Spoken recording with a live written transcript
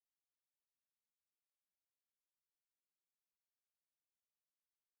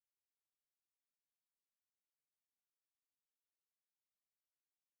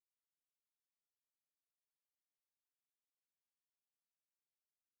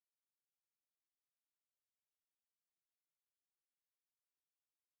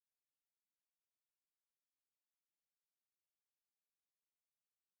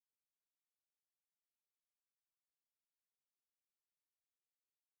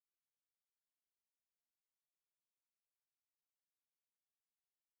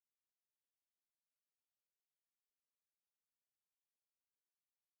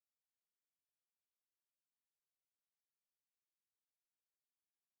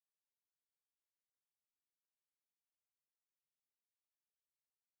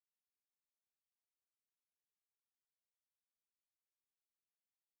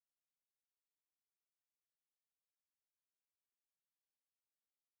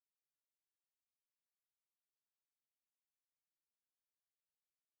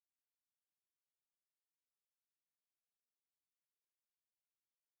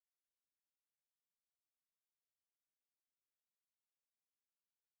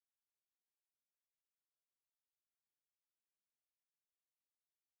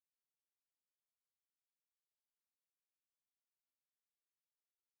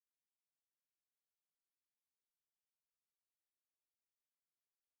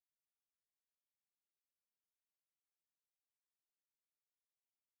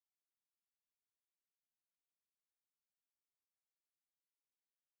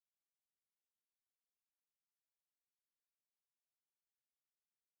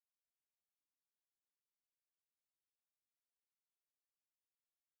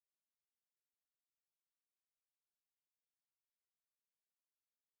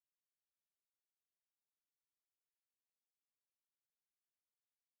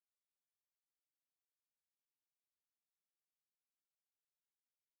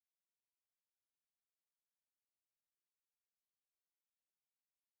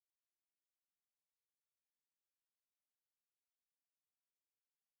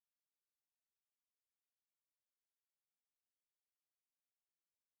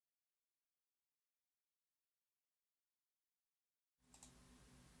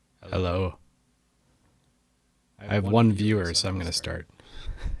Hello. I have one viewer, so I'm going to start.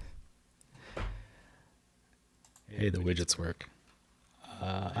 Hey, the widgets work.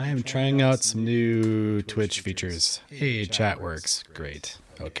 I am trying out some new Twitch features. Hey, chat works. Great.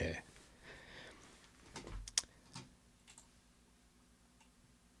 Okay.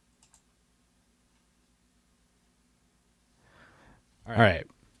 All right.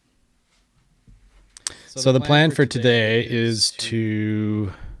 So the plan for today is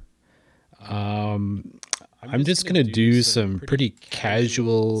to, I'm just going to do some pretty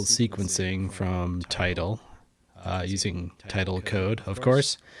casual sequencing from Tidal, using Tidal code, of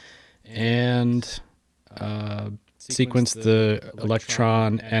course, and sequence the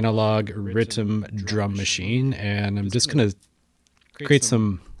electron analog rhythm drum machine. And I'm just going to create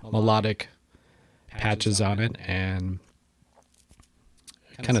some melodic patches on it and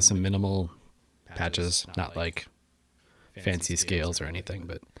kind of some minimal patches, not like fancy scales or anything.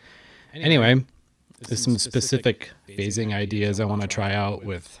 But anyway, there's some specific phasing ideas I want to try out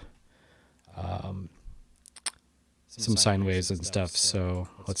with some sine waves and stuff. So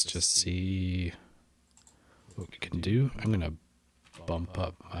let's just see what we can do. I'm going to bump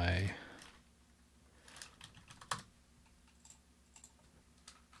up my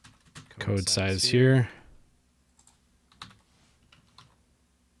code size here.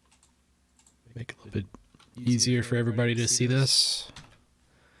 Make it a little bit easier for everybody to see this.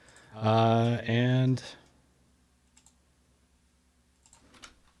 And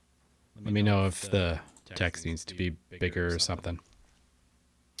let me know if the text needs to be bigger or something.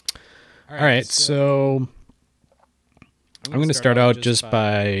 All right, so I'm going to start out just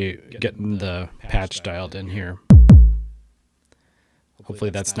by getting the patch dialed in here. Hopefully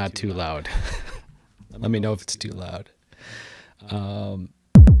that's not too loud. Let me know if it's too loud.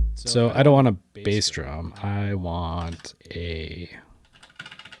 So I don't want a bass drum. I want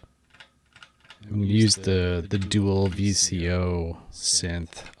I'm going to use the dual VCO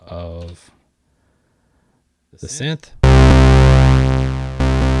synth of the synth.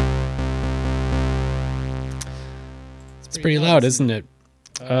 It's pretty loud, isn't it?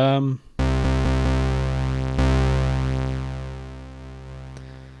 I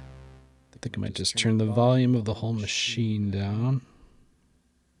think I might just turn the volume of the whole machine down.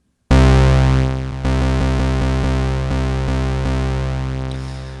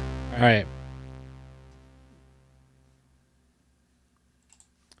 All right.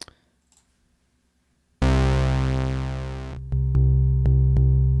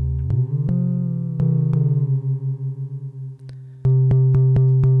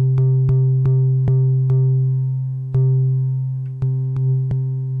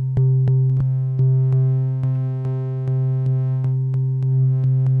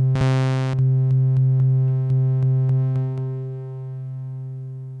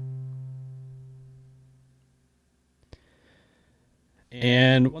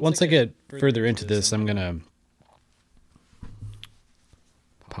 And once I get further into this, I'm going to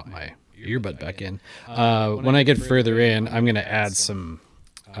pop my earbud back in. When I get further in, I'm going to add some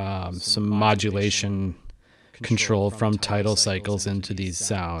modulation control from TidalCycles into these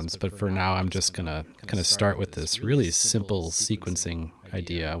sounds. But for now, I'm just going to kind of start with this really simple sequencing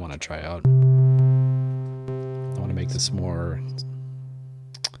idea I want to try out. I want to make this more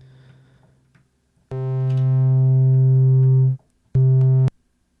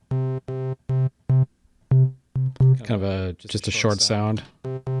kind of just a short sound.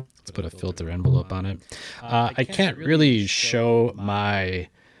 Let's put a filter envelope on it. I can't really show my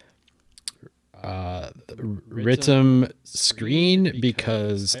rhythm screen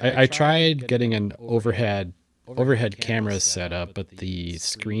because I tried getting an overhead camera set up, but the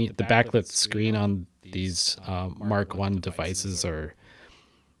backlit screen on these Mark I devices are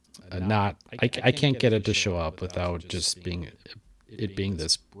not. I can't get it to show up without just being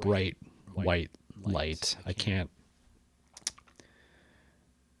this bright white light. I can't.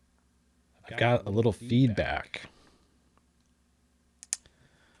 I've got a little feedback.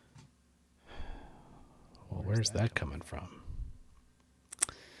 Well, where's that coming from?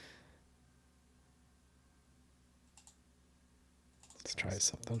 Let's try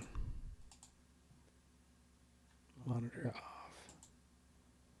something. Monitor off.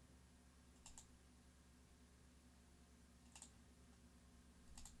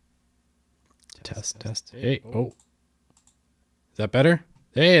 Test. Hey, oh. Is that better?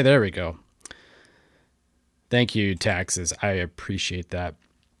 Hey, there we go. Thank you, Taxes. I appreciate that.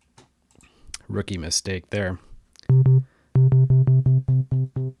 Rookie mistake there. All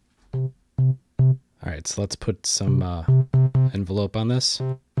right, so let's put some envelope on this.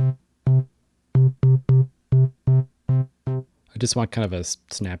 I just want kind of a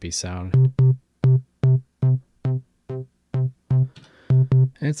snappy sound.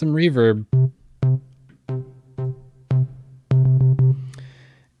 And some reverb.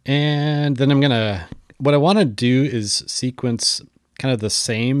 And then what I want to do is sequence kind of the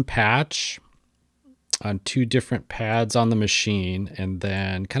same patch on two different pads on the machine, and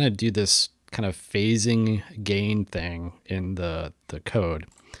then kind of do this kind of phasing gain thing in the code.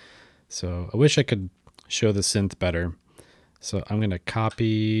 So I wish I could show the synth better. So I'm going to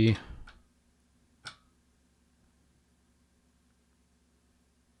copy.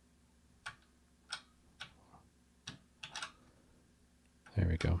 There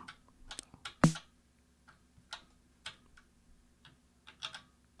we go.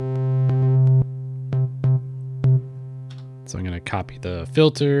 So I'm going to copy the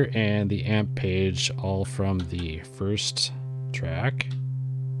filter and the amp page all from the first track.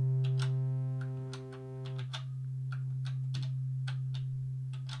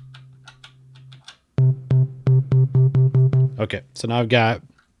 Okay, so now I've got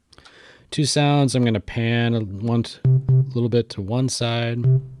two sounds. I'm going to pan a little bit to one side.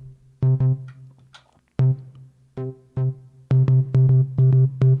 I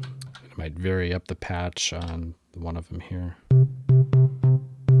might vary up the patch on one of them here.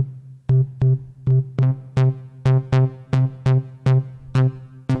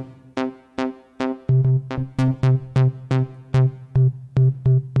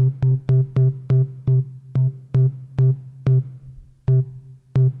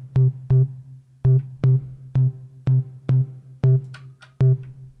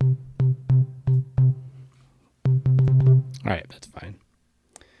 All right, that's fine.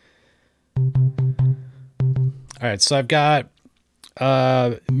 All right, so I've got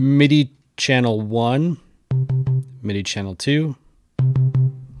MIDI channel 1, MIDI channel 2,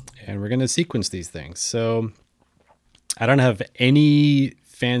 and we're going to sequence these things. So I don't have any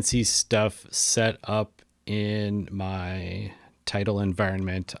fancy stuff set up in my Tidal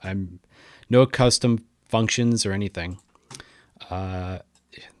environment. I'm no custom functions or anything.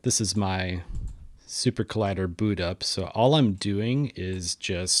 This is my Super Collider boot up. So all I'm doing is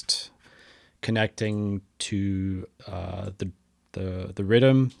just connecting to the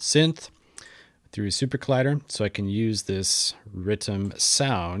rhythm synth through Super Collider, so I can use this rhythm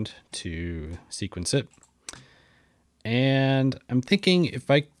sound to sequence it. And I'm thinking if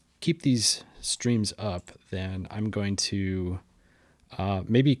I keep these streams up, then I'm going to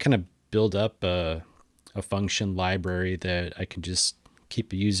maybe kind of build up a function library that I can just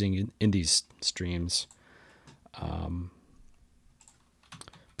keep using in these streams. But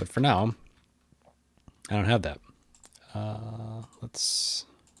for now, I don't have that. I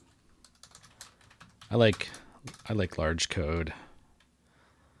like large code.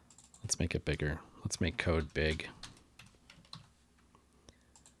 Let's make it bigger. Let's make code big.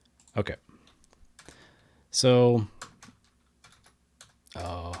 Okay. So,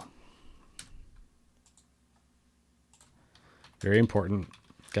 very important.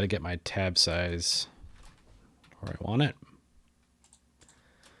 Got to get my tab size where I want it.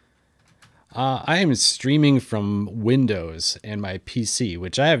 I am streaming from Windows and my PC,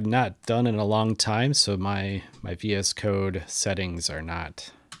 which I have not done in a long time, so my VS Code settings are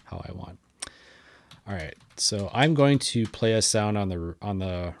not how I want. All right, so I'm going to play a sound on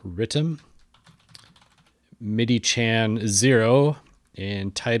the rhythm. MIDI chan 0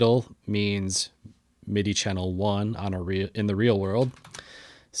 in Tidal means MIDI channel 1 in the real world.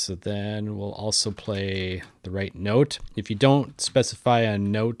 So then we'll also play the right note. If you don't specify a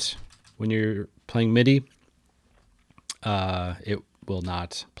note when you're playing MIDI, it will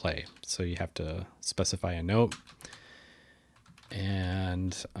not play. So you have to specify a note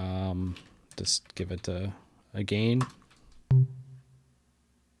and just give it a gain. All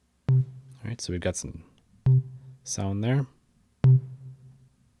right, so we've got some sound there.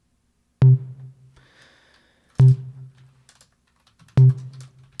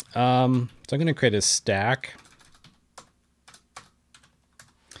 So I'm going to create a stack.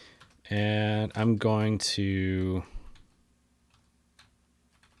 And I'm going to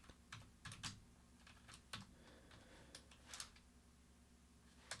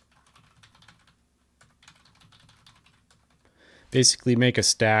basically make a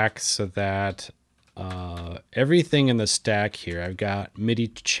stack so that everything in the stack here, I've got MIDI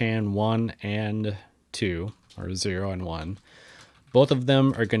chan 1 and 2, or 0 and 1. Both of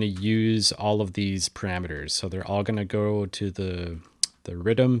them are going to use all of these parameters. So they're all going to go to the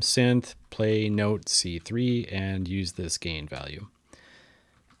rhythm synth, play note C3, and use this gain value.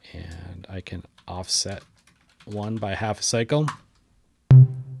 And I can offset one by half a cycle.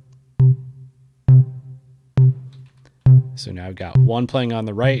 So now I've got one playing on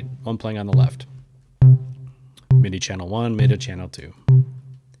the right, one playing on the left. MIDI channel 1, MIDI channel 2.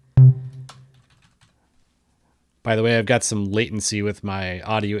 By the way, I've got some latency with my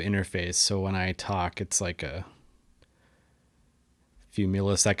audio interface, so when I talk, it's like a few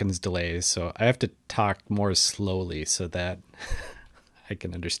milliseconds delay. So I have to talk more slowly so that I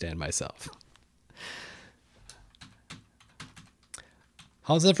can understand myself.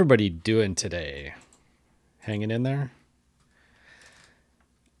 How's everybody doing today? Hanging in there?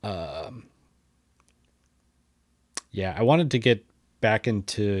 Yeah, I wanted to get back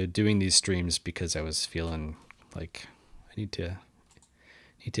into doing these streams because I was feeling like I need to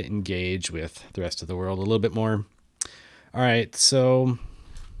engage with the rest of the world a little bit more. All right, so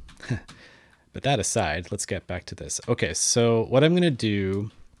but that aside, let's get back to this. Okay, so what I'm going to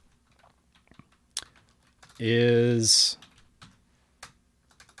do is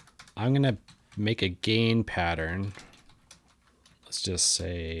I'm going to make a gain pattern. Let's just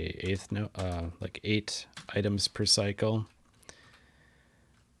say eighth note, like 8 items per cycle.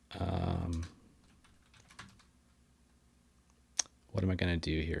 What am I going to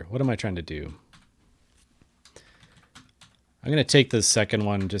do here? What am I trying to do? I'm going to take the second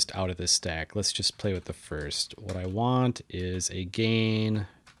one just out of this stack. Let's just play with the first. What I want is a gain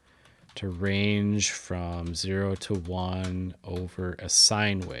to range from 0 to 1 over a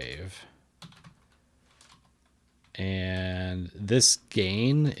sine wave. And this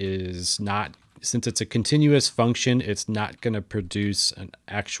gain is not, since it's a continuous function, it's not going to produce an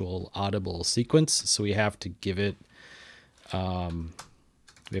actual audible sequence. So we have to give it, we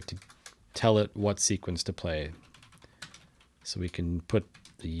have to tell it what sequence to play. So we can put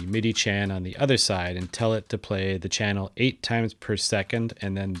the MIDI chan on the other side and tell it to play the channel 8 times per second.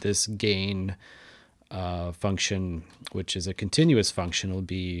 And then this gain function, which is a continuous function, will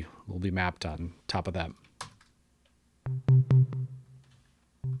be mapped on top of that.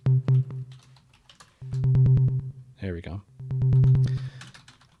 There we go.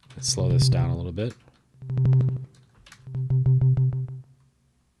 Let's slow this down a little bit.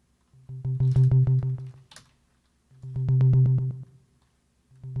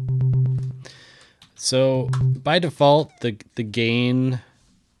 So by default, the gain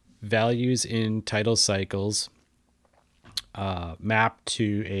values in TidalCycles map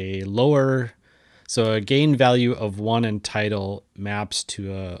to a lower, so a gain value of 1 in Tidal maps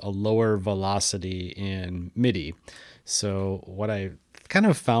to a lower velocity in MIDI. So what I kind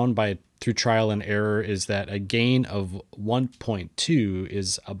of found through trial and error is that a gain of 1.2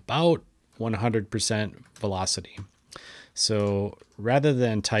 is about 100% velocity. So rather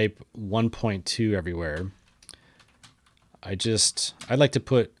than type 1.2 everywhere, I'd like to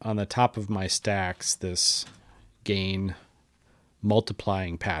put on the top of my stacks this gain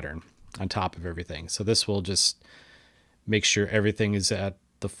multiplying pattern on top of everything. So this will just make sure everything is at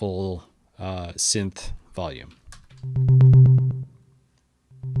the full synth volume.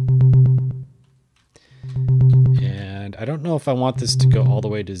 And I don't know if I want this to go all the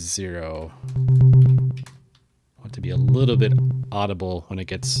way to 0. I want it to be a little bit audible when it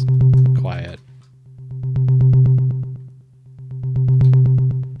gets quiet.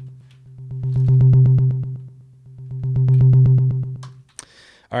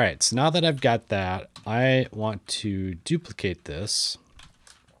 All right, so now that I've got that, I want to duplicate this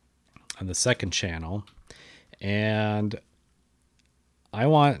on the second channel, and I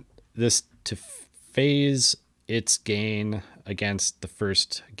want this to phase its gain against the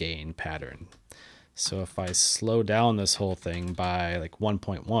first gain pattern. So if I slow down this whole thing by like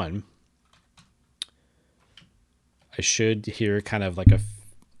 1.1, I should hear kind of like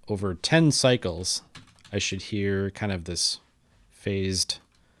over 10 cycles, I should hear kind of this phased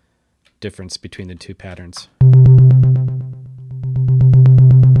difference between the two patterns. I'm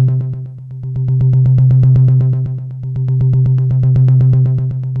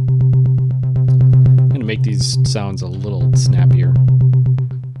going to make these sounds a little snappier.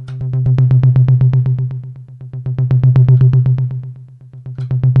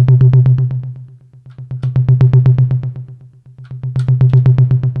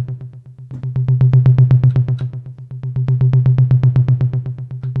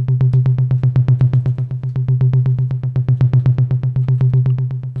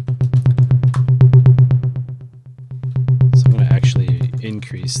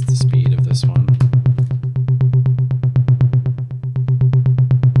 Increase the speed of this one.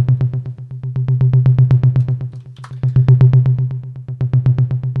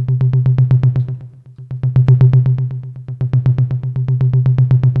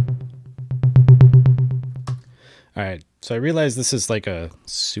 All right, so I realize this is like a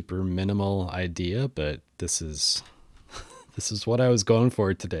super minimal idea, but this is This is what I was going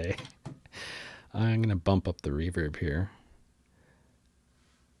for today. I'm going to bump up the reverb here.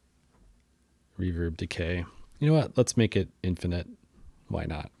 Reverb decay. You know what? Let's make it infinite. Why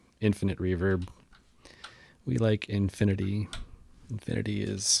not? Infinite reverb. We like infinity. Infinity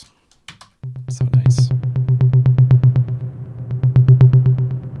is so nice.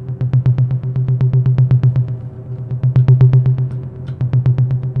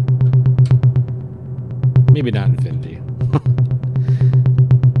 Maybe not infinity.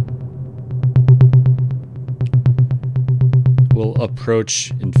 We'll approach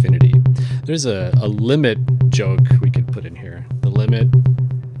infinity. There's a limit joke we could put in here. The limit.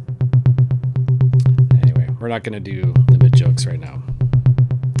 Anyway, we're not going to do limit jokes right now.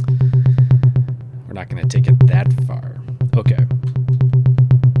 We're not going to take it that far. Okay.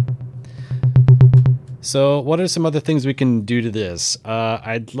 So what are some other things we can do to this?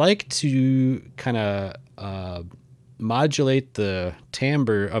 I'd like to kind of modulate the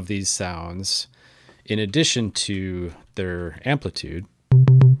timbre of these sounds in addition to their amplitude.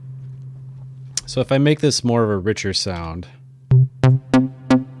 So if I make this more of a richer sound,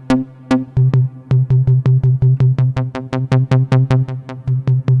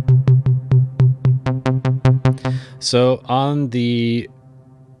 so on the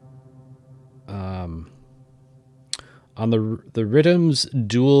Rhythm's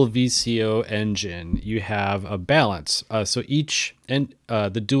dual VCO engine, you have a balance. So each and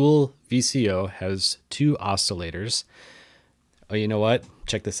the dual VCO has two oscillators. Oh, you know what?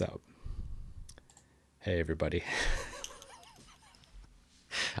 Check this out. Hey, everybody.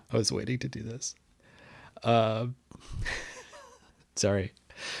 I was waiting to do this. Sorry.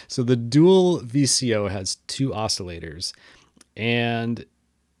 So the dual VCO has two oscillators, and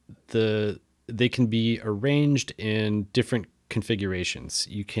they can be arranged in different configurations.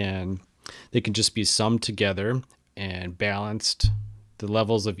 They can just be summed together and balanced. The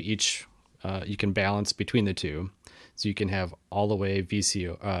levels of each, you can balance between the two. So you can have all the way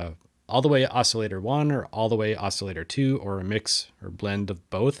VCO, all the way oscillator 1 or all the way oscillator 2, or a mix or blend of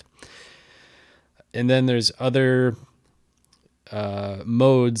both. And then there's other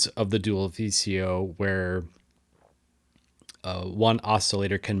modes of the dual VCO where one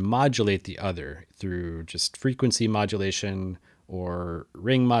oscillator can modulate the other through just frequency modulation or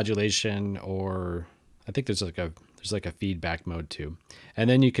ring modulation, or I think there's like a feedback mode too. And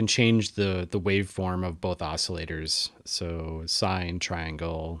then you can change the waveform of both oscillators, so sine,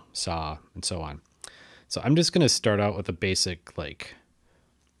 triangle, saw, and so on. So I'm just going to start out with a basic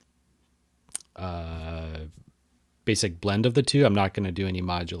basic blend of the two. I'm not going to do any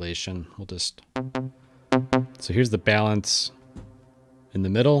modulation. We'll just, so here's the balance in the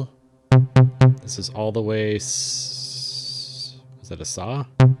middle. This is all the way, is that a saw?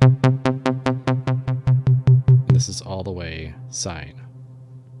 And this is all the way sine,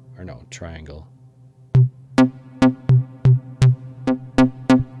 or no, triangle.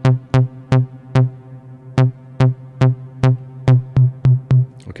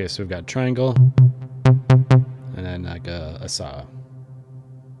 Okay, so we've got triangle, and then like a saw.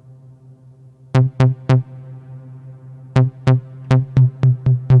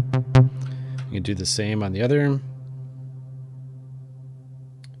 You can do the same on the other.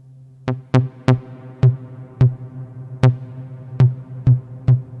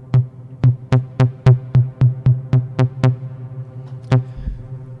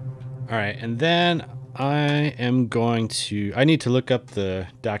 All right, and then I need to look up the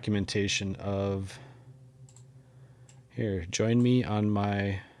documentation of, here, join me on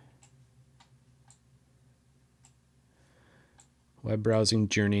my web browsing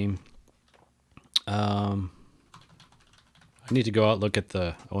journey. I need to go out and look at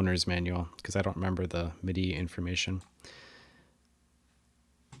the owner's manual because I don't remember the MIDI information.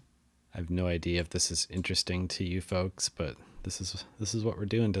 I have no idea if this is interesting to you folks, but this is what we're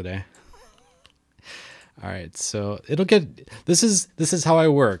doing today. All right, so this is how I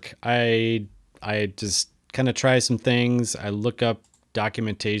work. I just kind of try some things. I look up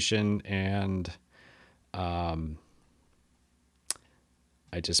documentation, and I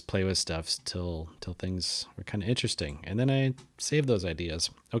just play with stuff till things are kind of interesting, and then I save those ideas.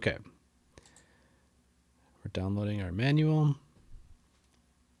 Okay, we're downloading our manual.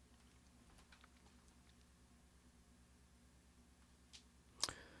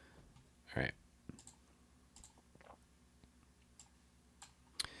 All right.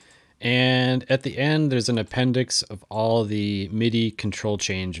 And at the end, there's an appendix of all the MIDI control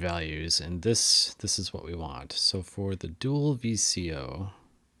change values, and this is what we want. So for the dual VCO,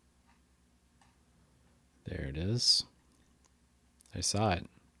 there it is. I saw it.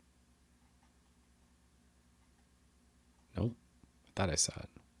 Nope, I thought I saw it.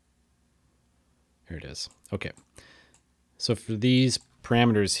 Here it is. Okay. So for these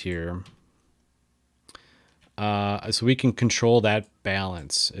parameters here, so we can control that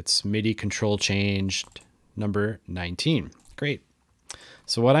balance. It's MIDI control changed number 19. Great.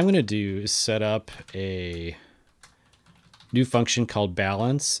 So what I'm going to do is set up a new function called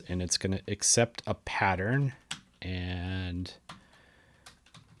balance, and it's going to accept a pattern, and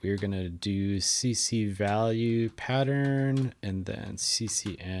we're going to do CC value pattern and then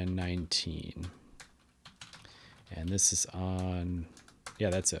CCN19. And this is on, yeah,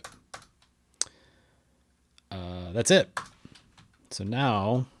 that's it. That's it. So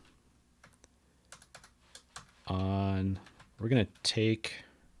now we're going to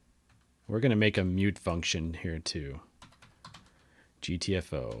make a mute function here too.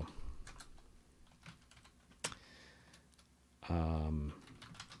 GTFO.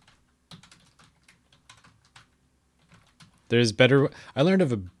 There's better. I learned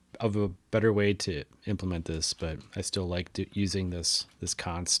of a better way to implement this, but I still like using this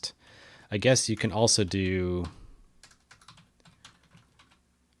const. I guess you can also do.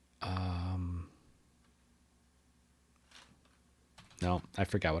 No, I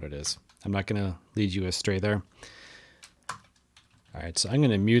forgot what it is. I'm not going to lead you astray there. All right, so I'm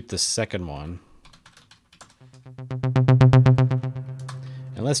going to mute the second one.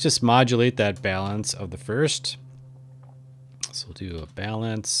 And let's just modulate that balance of the first. So we'll do a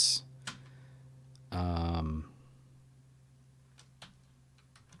balance.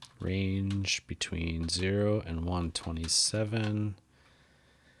 Range between 0 and 127.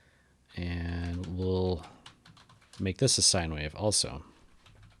 And we'll make this a sine wave also.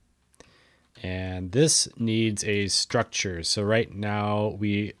 And this needs a structure. So right now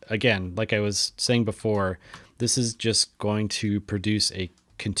we, again, like I was saying before, this is just going to produce a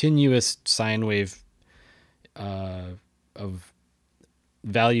continuous sine wave of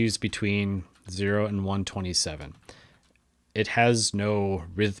values between 0 and 127. It has no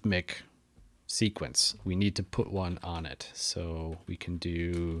rhythmic sequence. We need to put one on it. So we can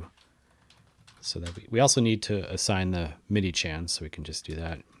do, so that we also need to assign the MIDI chance, so we can just do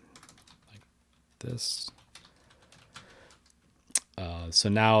that like this. So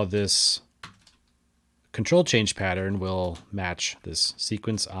now this control change pattern will match this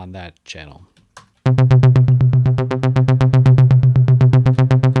sequence on that channel.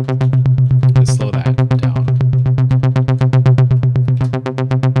 Let's slow that down.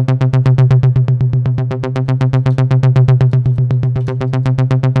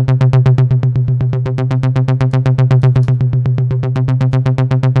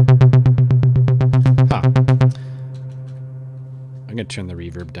 I'm gonna turn the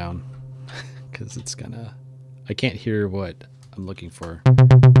reverb down because it's gonna, I can't hear what I'm looking for.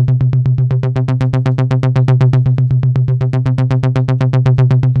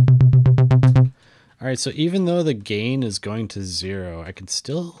 All right, so even though the gain is going to 0, I can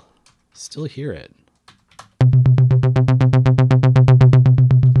still hear it.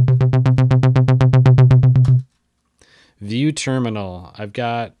 View terminal. I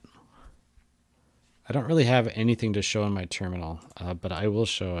don't really have anything to show in my terminal, but I will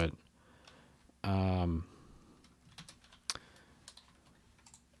show it.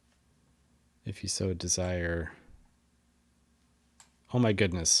 If you so desire. Oh my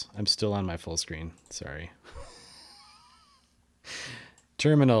goodness, I'm still on my full screen. Sorry.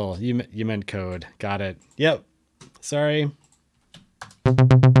 Terminal, you meant code. Got it. Yep. Sorry.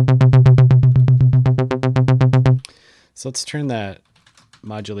 So let's turn that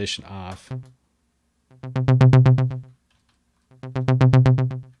modulation off.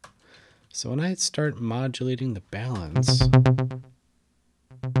 So when I start modulating the balance,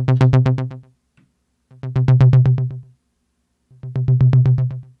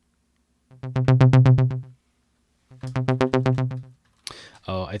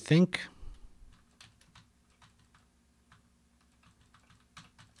 oh, I think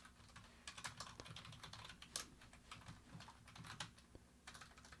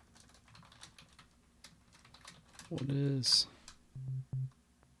what is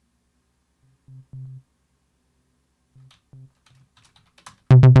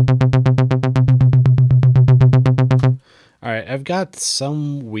all right, I've got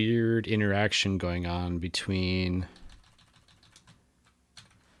some weird interaction going on between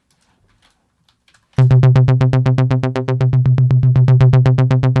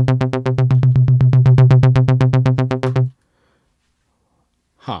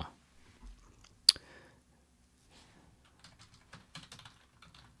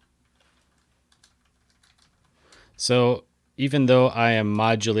So even though I am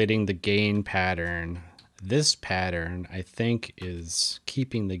modulating the gain pattern, this pattern, I think, is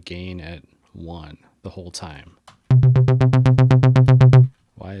keeping the gain at 1 the whole time.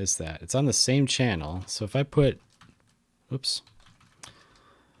 Why is that? It's on the same channel. So if I put, oops.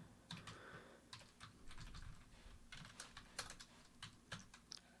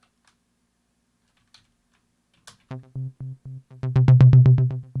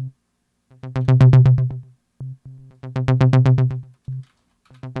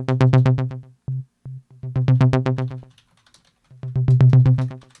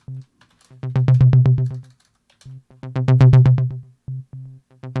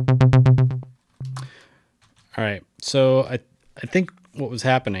 All right, so I think what was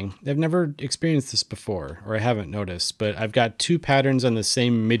happening, I've never experienced this before, or I haven't noticed, but I've got two patterns on the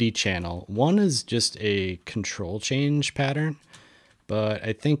same MIDI channel. One is just a control change pattern, but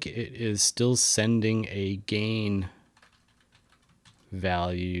I think it is still sending a gain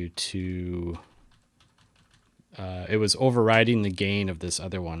value to, it was overriding the gain of this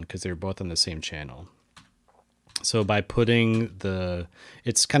other one because they're both on the same channel. So by putting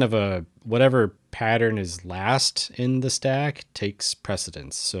it's kind of a, whatever pattern is last in the stack takes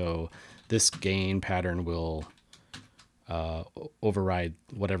precedence. So this gain pattern will override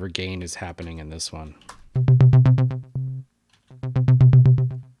whatever gain is happening in this one.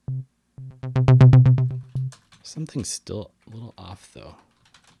 Something's still a little off though.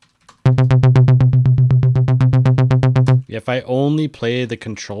 If I only play the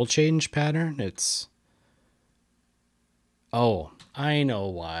control change pattern, it's, oh, I know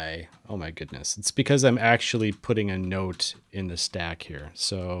why. Oh my goodness. It's because I'm actually putting a note in the stack here.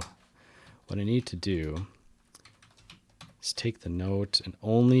 So what I need to do is take the note and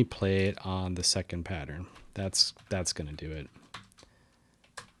only play it on the second pattern. That's going to do it.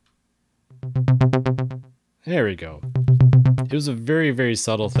 There we go. It was a very, very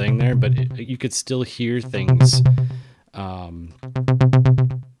subtle thing there, but you could still hear things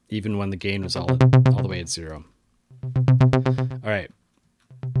even when the gain was all the way at 0. All right,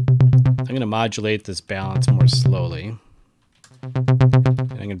 I'm going to modulate this balance more slowly.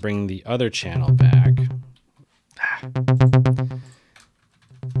 And I'm going to bring the other channel back.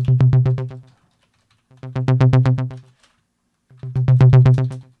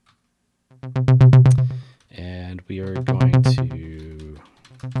 And we are going to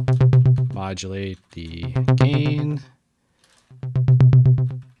modulate the gain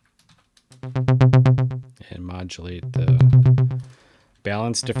and modulate the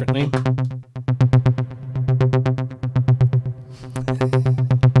balance differently.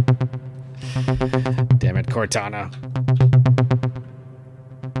 Damn it, Cortana.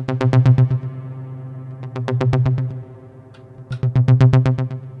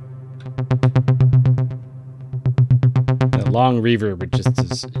 The long reverb, it just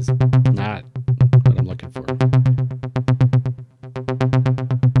is not what I'm looking for.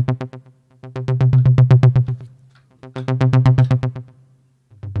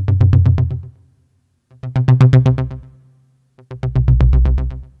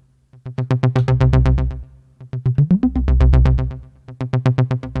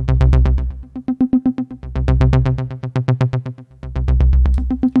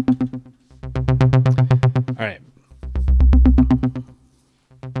 All right.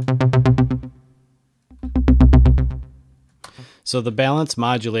 So the balance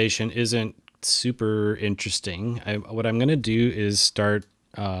modulation isn't super interesting. What I'm going to do is start,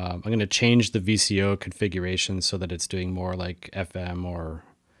 I'm going to change the VCO configuration so that it's doing more like FM or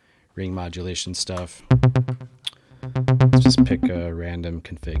ring modulation stuff. Let's just pick a random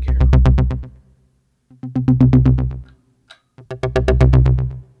config here.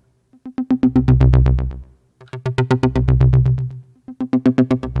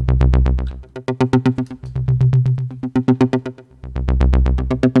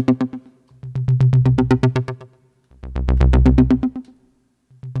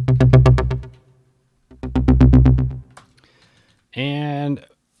 And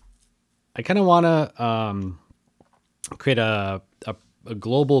I kind of want to create a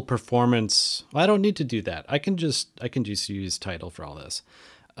global performance. Well, I don't need to do that. I can just use Tidal for all this.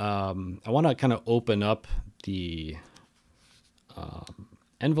 I want to kind of open up the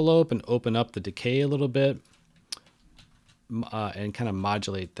envelope and open up the decay a little bit and kind of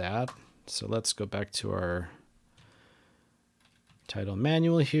modulate that. So let's go back to our Tidal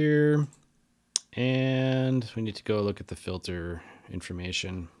manual here. And we need to go look at the filter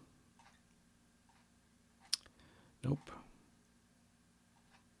information. Nope.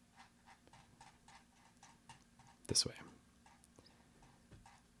 This way.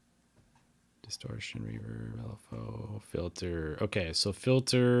 Distortion, reverb, LFO, filter. Okay, so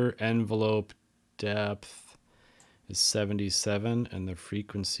filter, envelope, depth is 77 and the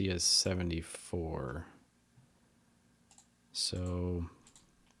frequency is 74. So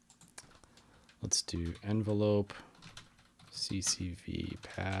let's do envelope, CCV,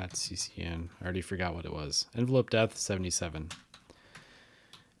 pat, CCN. I already forgot what it was. Envelope depth, 77.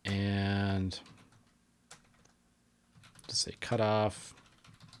 And just say cutoff.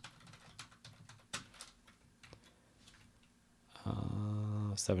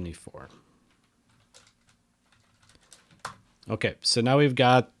 74. Okay, so now we've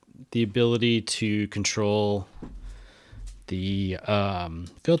got the ability to control the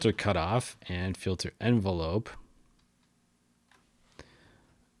filter cutoff and filter envelope.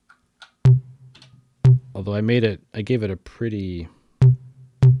 Although I gave it a pretty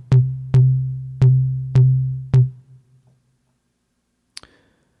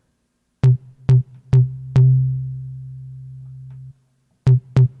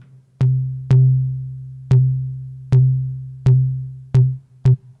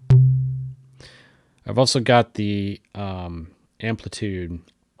I've also got the amplitude.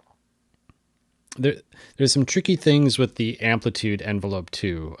 There's some tricky things with the amplitude envelope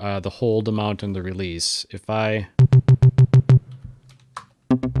too. The hold amount and the release. If I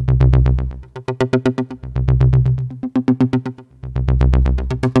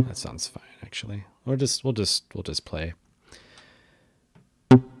that sounds fine actually. We'll just play.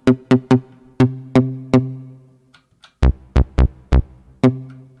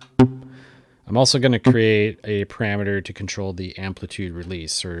 I'm also going to create a parameter to control the amplitude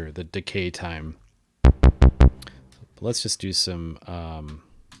release or the decay time. But let's just do some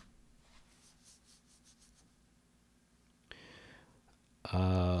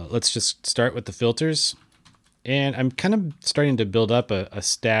let's just start with the filters. And I'm kind of starting to build up a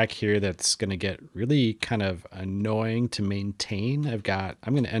stack here that's going to get really kind of annoying to maintain. I'm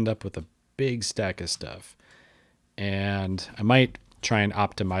going to end up with a big stack of stuff. And I might try and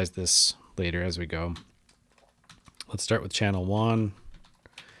optimize this later as we go. Let's start with channel 1.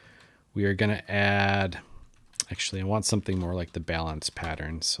 We are going to add, actually I want something more like the balance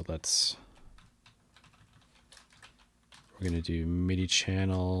pattern. So we're going to do MIDI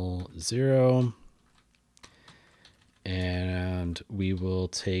channel 0. And we will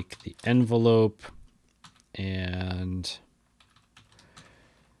take the envelope, and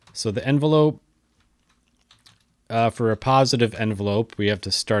so the envelope, for a positive envelope, we have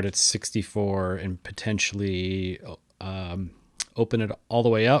to start at 64 and potentially open it all the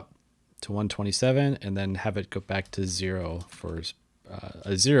way up to 127 and then have it go back to 0 for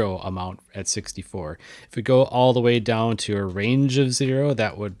a 0 amount at 64. If we go all the way down to a range of 0,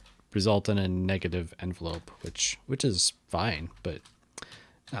 that would result in a negative envelope, which is fine, but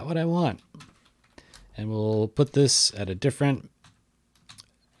not what I want. And we'll put this at a different,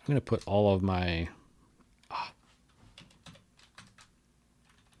 I'm going to put all of my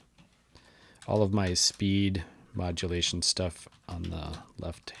speed modulation stuff on the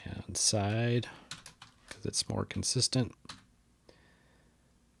left hand side because it's more consistent.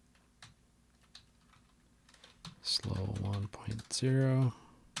 Slow 1.0.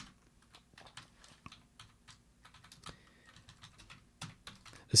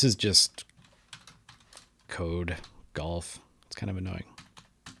 This is just code golf. It's kind of annoying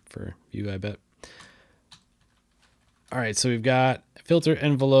for you, I bet. All right, so we've got filter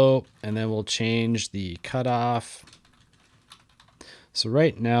envelope, and then we'll change the cutoff. So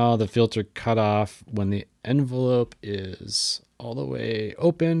right now, the filter cutoff, when the envelope is all the way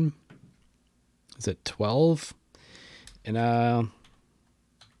open, is at 12. And I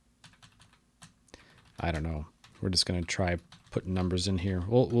don't know. We're just going to try putting numbers in here.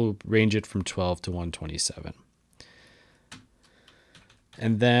 We'll range it from 12 to 127.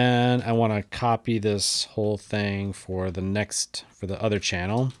 And then I want to copy this whole thing for the other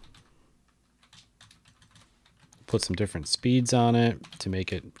channel. Put some different speeds on it to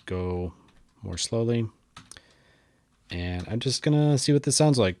make it go more slowly. And I'm just going to see what this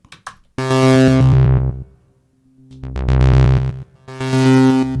sounds like.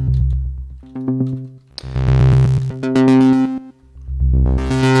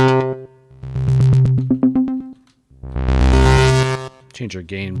 Change our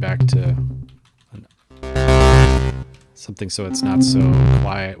gain back to something so it's not so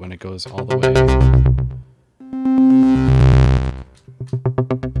quiet when it goes all the way.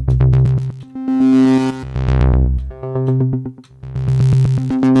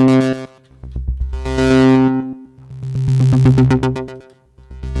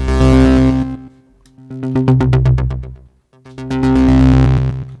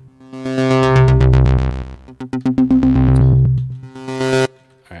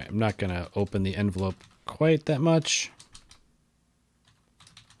 not going to open the envelope quite that much.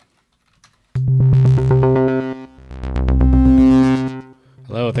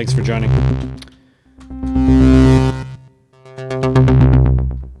 Hello, thanks for joining.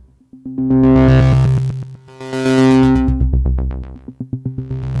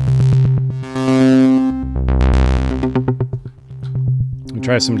 We'll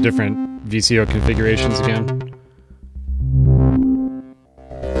try some different VCO configurations again.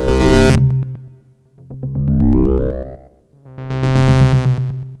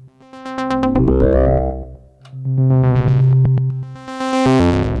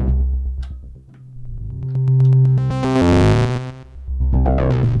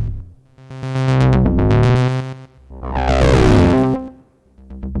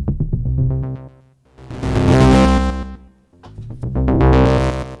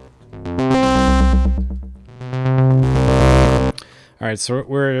 All right, so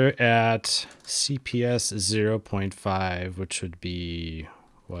we're at CPS 0.5, which would be,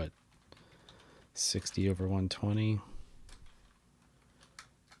 what, 60 over 120?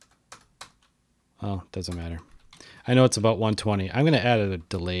 Oh, doesn't matter. I know it's about 120. I'm going to add a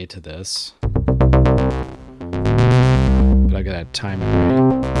delay to this. But I got to time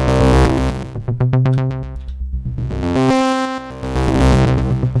it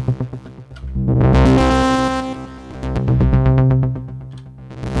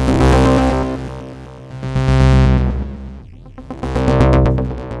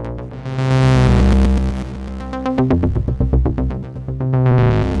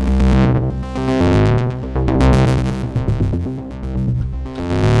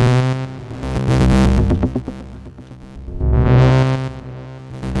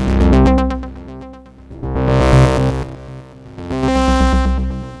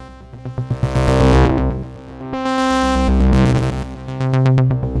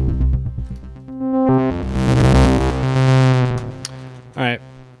right.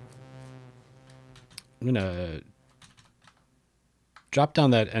 I'm gonna drop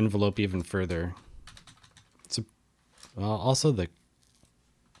down that envelope even further. Well, also the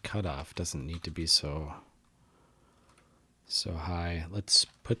cutoff doesn't need to be so high. Let's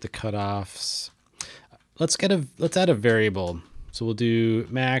put the cutoffs. Let's add a variable. So we'll do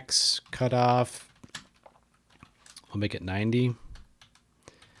max cutoff. We'll make it 90.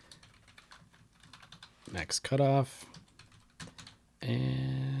 Max cutoff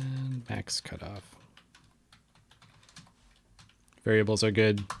and max cutoff. Variables are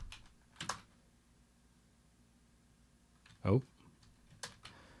good. Oh.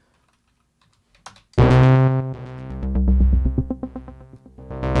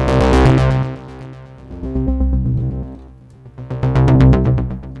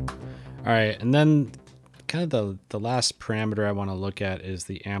 All right, and then kind of the last parameter I want to look at is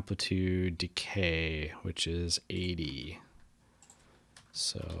the amplitude decay, which is 80.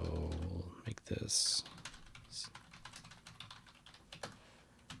 So we'll make this.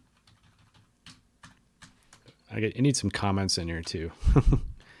 I need some comments in here too.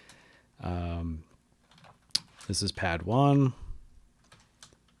 This is pad 1,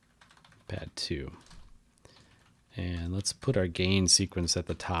 pad 2. And let's put our gain sequence at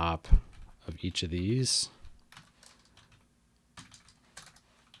the top of each of these.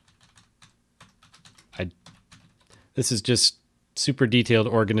 This is just super detailed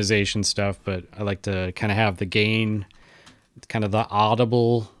organization stuff, but I like to kind of have the gain, kind of the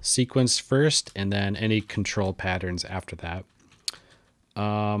audible sequence first, and then any control patterns after that.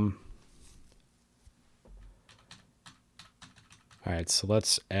 All right, so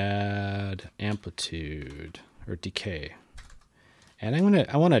let's add amplitude or decay, and I'm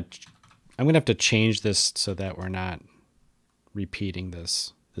gonna have to change this so that we're not repeating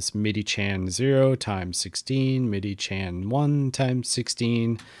this. This MIDI chan 0 times 16, MIDI chan 1 times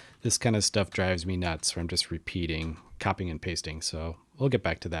 16. This kind of stuff drives me nuts, where I'm just repeating, copying and pasting. So we'll get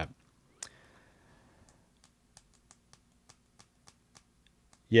back to that.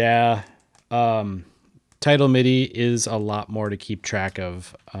 Yeah, Tidal MIDI is a lot more to keep track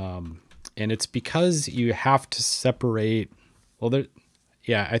of, and it's because you have to separate. Well,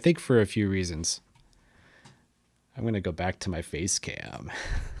 yeah, I think for a few reasons. I'm going to go back to my face cam.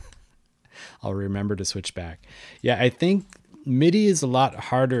 I'll remember to switch back. Yeah, I think MIDI is a lot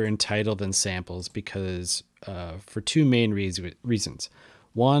harder in Tidal than samples because for two main reasons.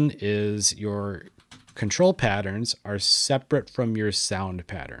 One is your control patterns are separate from your sound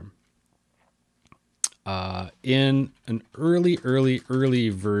pattern. In an early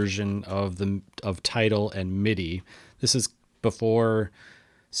version of Tidal and MIDI, this is before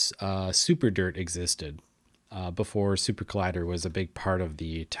Super Dirt existed. before Super Collider was a big part of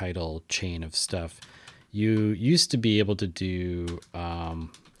the Tidal chain of stuff. You used to be able to do,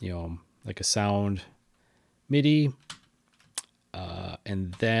 like a sound MIDI,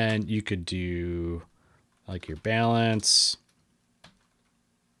 and then you could do like your balance,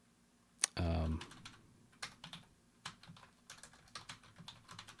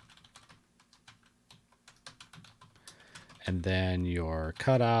 and then your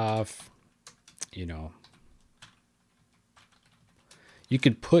cutoff. You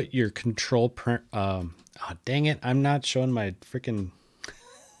could put your control oh, dang it, I'm not showing my freaking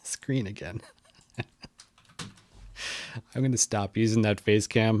screen again. I'm going to stop using that face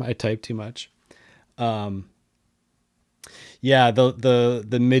cam. I type too much. Yeah,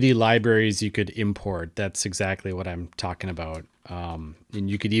 the MIDI libraries you could import. That's exactly what I'm talking about. And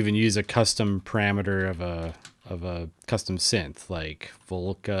you could even use a custom parameter of a custom synth like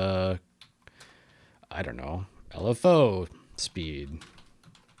Volca, I don't know, LFO speed.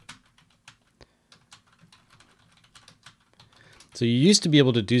 So you used to be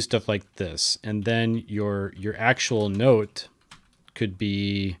able to do stuff like this, and then your actual note could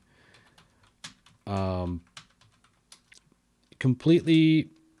be completely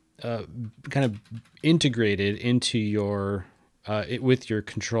kind of integrated into your with your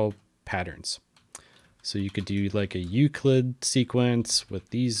control patterns. So you could do like a Euclid sequence with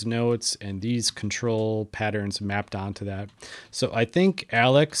these notes and these control patterns mapped onto that. So I think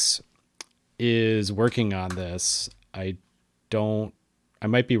Alex is working on this. I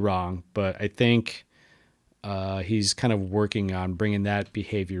might be wrong, but I think he's kind of working on bringing that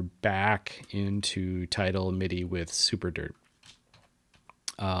behavior back into Tidal MIDI with SuperDirt.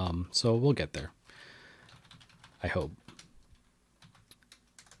 So we'll get there, I hope.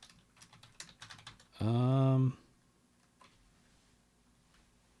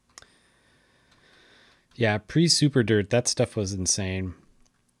 Yeah, pre-SuperDirt, that stuff was insane.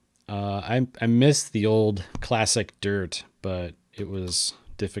 I miss the old classic Dirt, but it was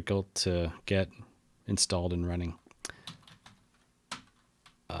difficult to get installed and running.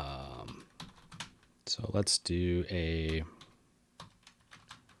 So let's do a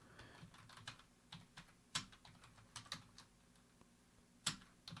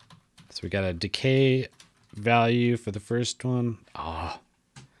so we got a decay value for the first one.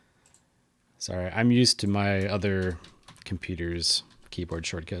 Sorry, I'm used to my other computer's keyboard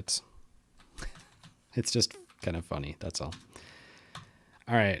shortcuts. It's just kind of funny, that's all.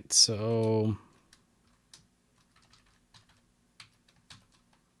 All right, so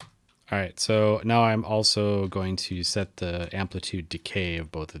now I'm also going to set the amplitude decay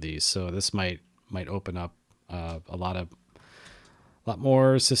of both of these. So this might open up a lot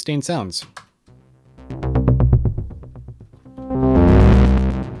more sustained sounds.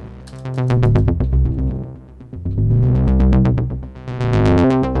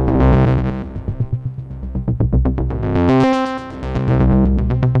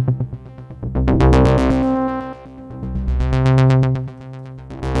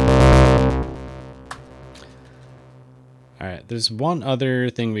 There's one other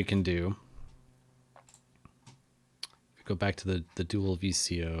thing we can do. Go back to the dual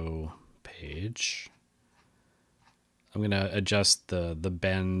VCO page. I'm going to adjust the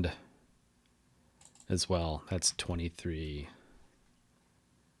bend as well. That's 23.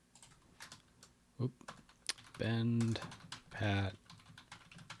 Oop. Bend, pat,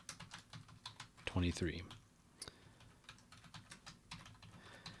 23.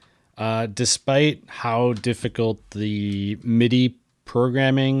 Despite how difficult the MIDI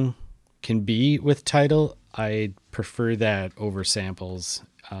programming can be with Tidal, I prefer that over samples.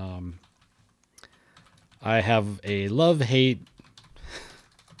 I have a love-hate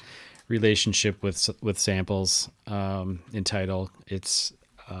relationship with samples in Tidal. It's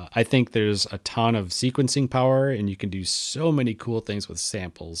I think there's a ton of sequencing power, and you can do so many cool things with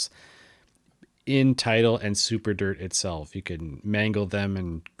samples in Tidal and SuperDirt itself. You can mangle them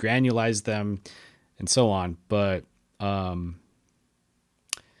and granulize them and so on, but I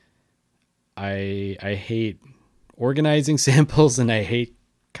hate organizing samples, and I hate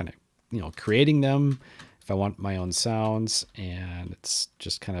kind of creating them if I want my own sounds, and it's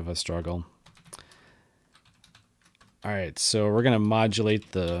just kind of a struggle. All right, so we're gonna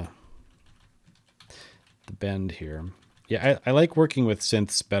modulate the bend here. Yeah, I like working with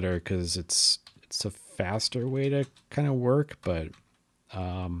synths better because it's a faster way to kind of work, but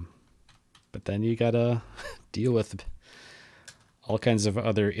then you gotta deal with all kinds of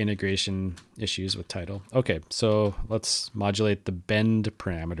other integration issues with Tidal. Okay, so let's modulate the bend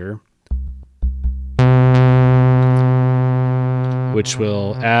parameter, which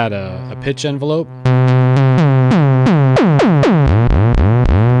will add a pitch envelope.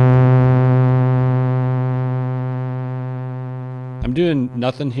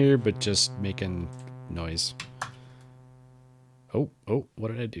 nothing here, but just making noise. Oh,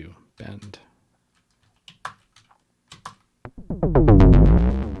 what did I do? Bend.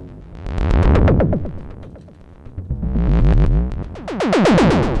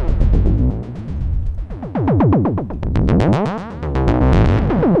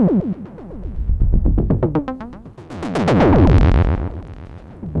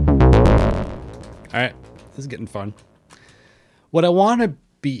 All right, this is getting fun. What I want to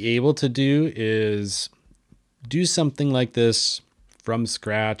be able to do is do something like this from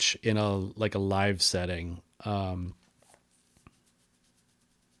scratch in a live setting. All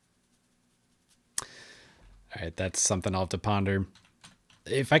right, that's something I'll have to ponder.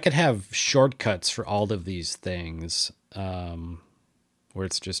 If I could have shortcuts for all of these things, where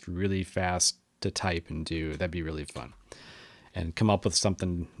it's just really fast to type and do, that'd be really fun, and come up with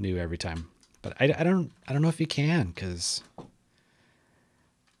something new every time. But I don't know if you can, because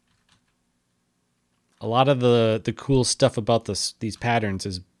a lot of the cool stuff about these patterns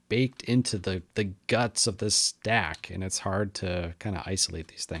is baked into the guts of this stack, and it's hard to kind of isolate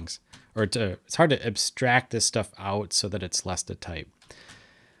these things, or it's hard to abstract this stuff out so that it's less to type.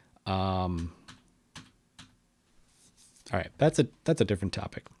 All right, that's a different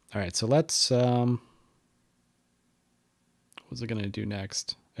topic. All right, so let's what was I gonna do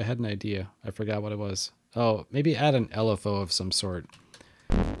next? I had an idea. I forgot what it was. Oh, maybe add an LFO of some sort.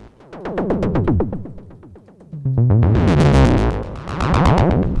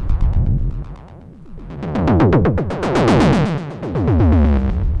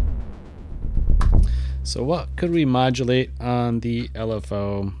 So what could we modulate on the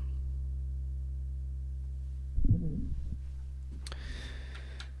LFO?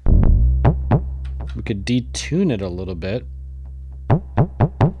 We could detune it a little bit.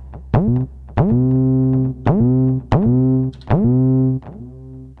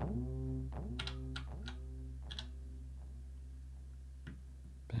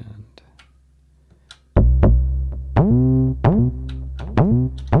 Bend.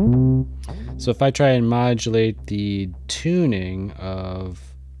 So if I try and modulate the tuning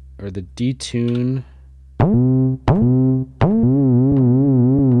of, or the detune,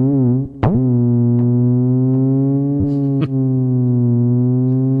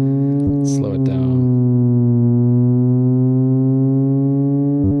 slow it down.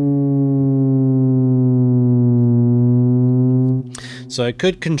 So I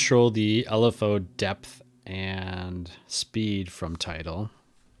could control the LFO depth and speed from Tidal.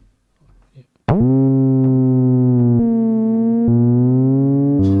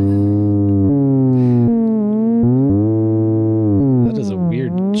 That is a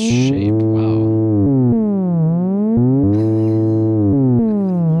weird shape. Wow.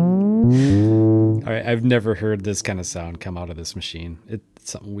 All right, I've never heard this kind of sound come out of this machine. It's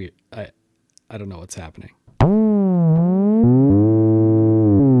something weird. I don't know what's happening.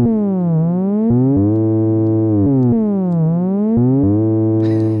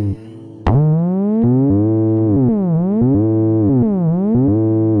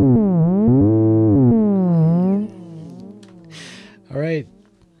 All right,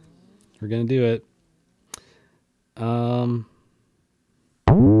 we're gonna do it. All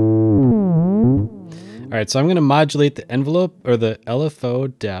right, so I'm gonna modulate the envelope, or the LFO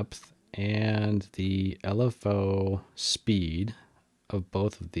depth, and the LFO speed of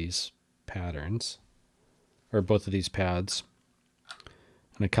both of these patterns, or both of these pads.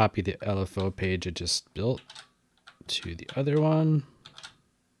 I'm gonna copy the LFO page I just built to the other one.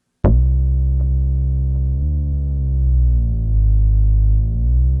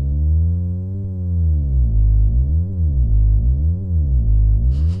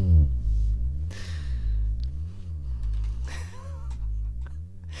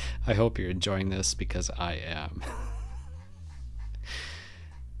 I hope you're enjoying this, because I am.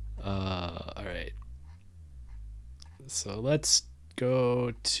 All right. So let's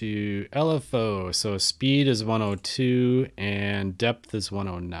go to LFO. So speed is 102 and depth is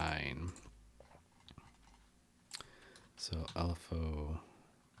 109. So LFO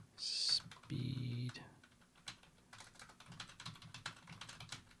speed.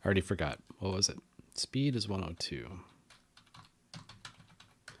 I already forgot. What was it? Speed is 102.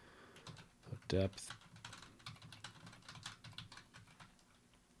 Depth.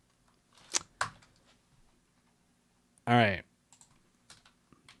 All right.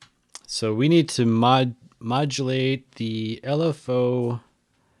 So we need to modulate the LFO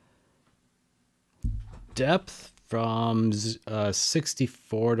depth from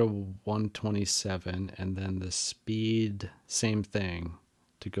 64 to 127, and then the speed, same thing,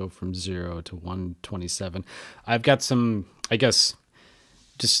 to go from 0 to 127. I've got some, I guess,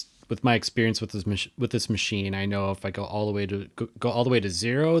 just with my experience with this machine, I know if I go all the way to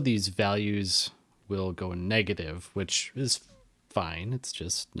 0, these values will go negative, which is fine. It's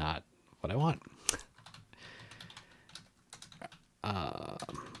just not what I want.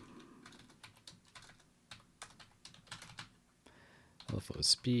 LFO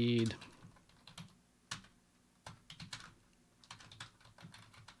speed.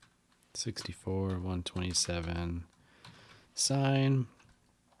 $64, 127 sine,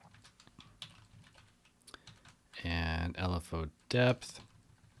 and LFO depth.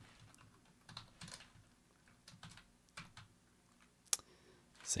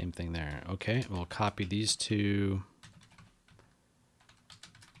 Same thing there. Okay, we'll copy these two.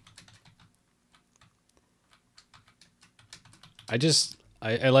 I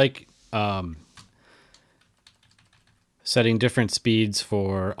like setting different speeds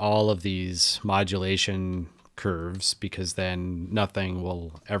for all of these modulation curves, because then nothing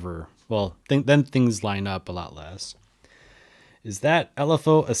will ever, well, then things line up a lot less. Is that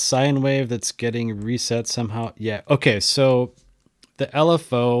LFO a sine wave that's getting reset somehow? Yeah. Okay, so the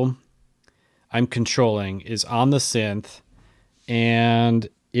LFO I'm controlling is on the synth, and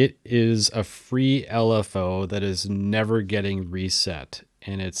it is a free LFO that is never getting reset,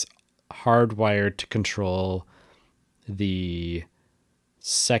 and it's hardwired to control the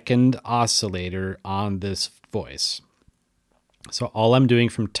second oscillator on this voice. So all I'm doing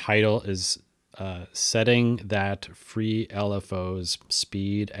from Tidal is setting that free LFO's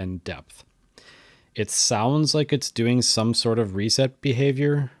speed and depth. It sounds like it's doing some sort of reset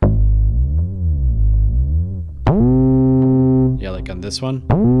behavior. Yeah, like on this one.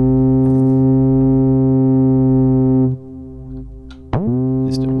 At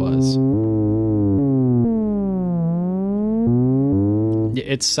least it was.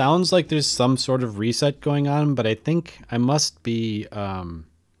 It sounds like there's some sort of reset going on, but I think I must be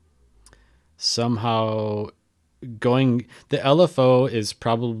somehow going. The LFO is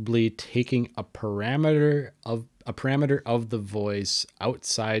probably taking a parameter of the voice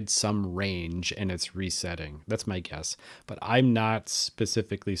outside some range, and it's resetting. That's my guess, but I'm not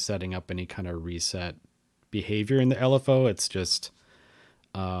specifically setting up any kind of reset behavior in the LFO. It's just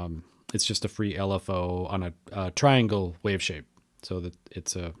a free LFO on a triangle wave shape. So that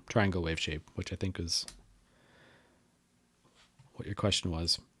it's a triangle wave shape, which I think is what your question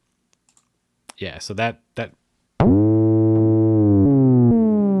was. Yeah, so that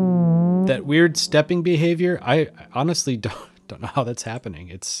weird stepping behavior, I honestly don't know how that's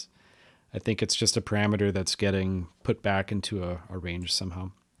happening. I think it's just a parameter that's getting put back into a range somehow.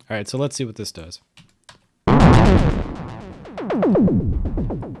 All right, so let's see what this does.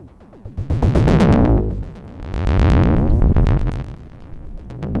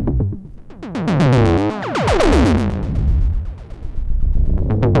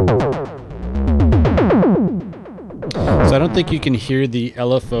 So I don't think you can hear the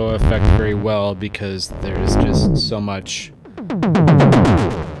LFO effect very well because there's just so much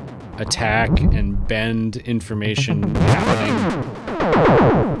attack and bend information happening.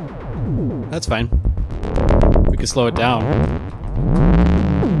 That's fine. We can slow it down.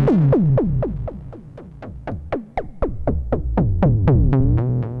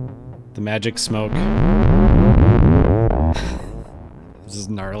 The magic smoke. This is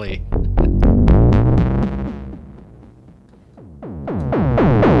gnarly.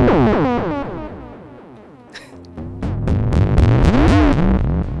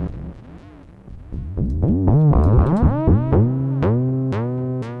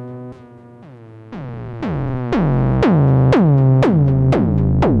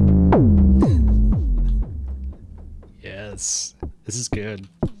 Yes, this is good.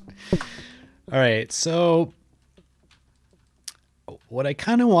 All right, so what I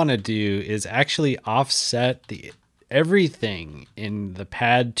kind of want to do is actually offset everything in the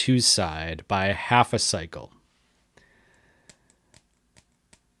pad 2 side by half a cycle.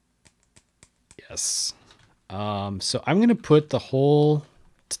 Yes. So I'm going to put the whole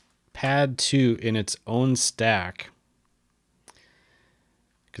pad 2 in its own stack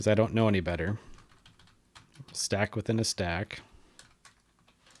because I don't know any better. Stack within a stack.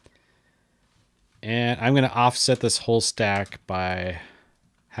 And I'm going to offset this whole stack by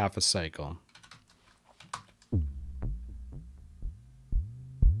half a cycle.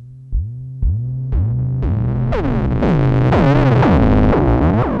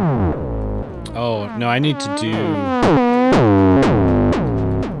 Oh, no, I need to do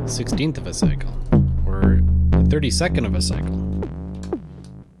 1/16 of a cycle, or 1/32 of a cycle.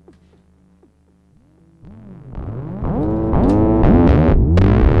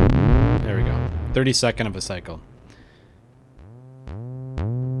 There we go, 1/32 of a cycle.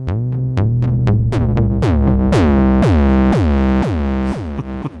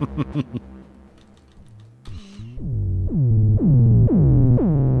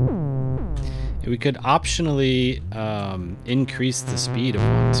 We could optionally increase the speed of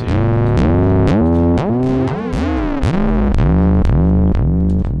one too.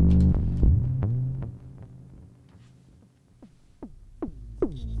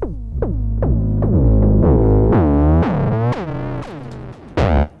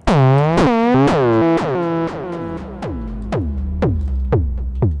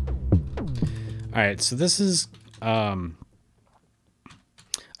 All right, so this is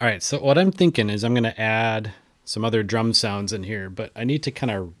all right, so what I'm thinking is I'm going to add some other drum sounds in here, but I need to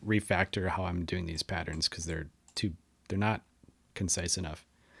kind of refactor how I'm doing these patterns because they're not concise enough.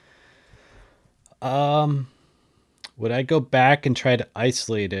 Would I go back and try to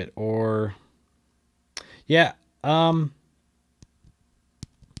isolate it, or yeah,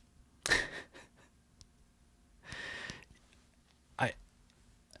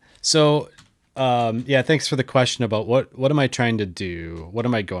 yeah, thanks for the question about what am I trying to do? What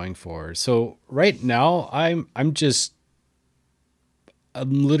am I going for? So right now I'm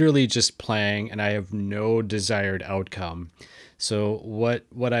literally just playing and I have no desired outcome. So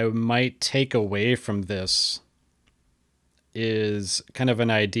what I might take away from this is kind of an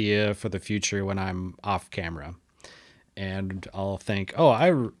idea for the future when I'm off camera. And I'll think, oh, I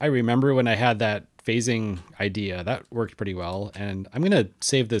remember when I had that phasing idea that worked pretty well, and I'm going to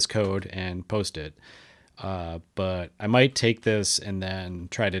save this code and post it. But I might take this and then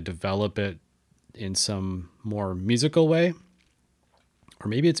try to develop it in some more musical way, or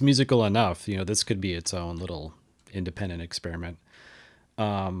maybe it's musical enough. You know, this could be its own little independent experiment.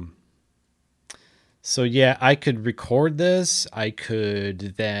 So yeah, I could record this. I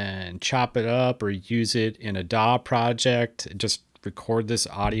could then chop it up or use it in a DAW project, just record this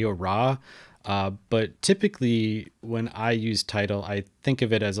audio raw. But typically when I use Tidal, I think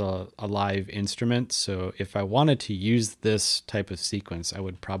of it as a live instrument. So if I wanted to use this type of sequence, I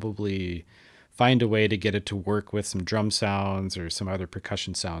would probably find a way to get it to work with some drum sounds or some other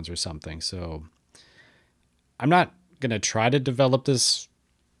percussion sounds or something. So I'm not going to try to develop this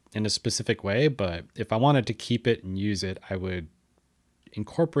in a specific way, but if I wanted to keep it and use it, I would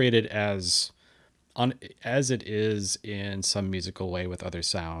incorporate it as it is in some musical way with other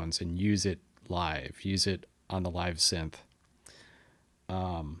sounds and use it live, use it on the live synth.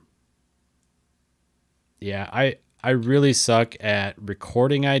 Yeah, I really suck at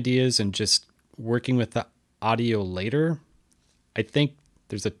recording ideas and just working with the audio later. I think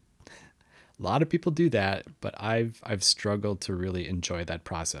there's a lot of people do that, but I've struggled to really enjoy that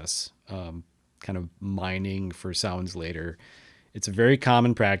process. Kind of mining for sounds later. It's a very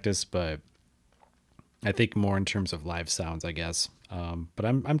common practice, but I think more in terms of live sounds, I guess. But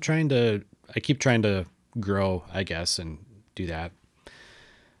I keep trying to grow, I guess, and do that.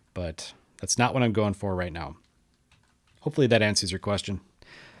 But that's not what I'm going for right now. Hopefully that answers your question.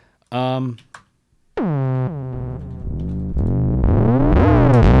 All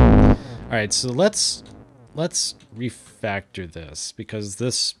right, so let's refactor this because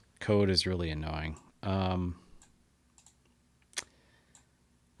this code is really annoying.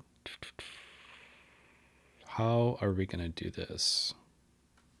 How are we going to do this?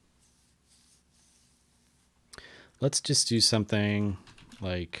 Let's just do something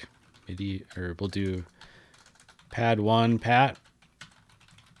like MIDI, or we'll do pad 1 pat,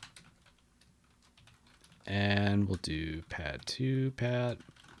 and we'll do pad 2 pat.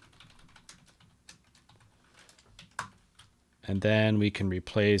 And then we can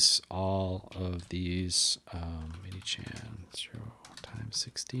replace all of these MIDI chan 0 times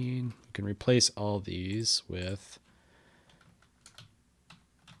 16. We can replace all these with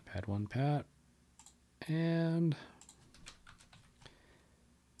pad 1 pat and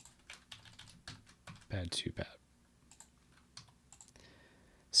pad 2 pat.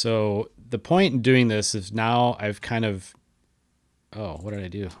 So the point in doing this is now I've kind of, oh, what did I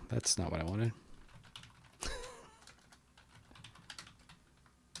do? That's not what I wanted.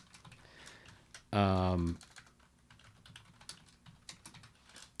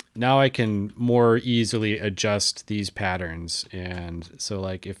 Now I can more easily adjust these patterns. And so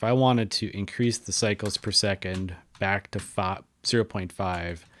like if I wanted to increase the cycles per second back to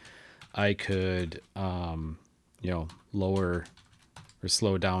 0.5, I could, you know, lower or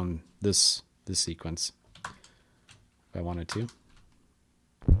slow down this sequence if I wanted to.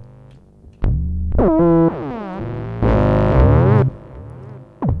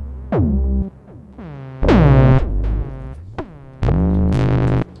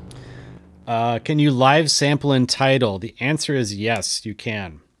 Can you live sample in Tidal? The answer is yes, you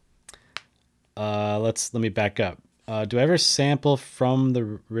can. Let me back up. Do I ever sample from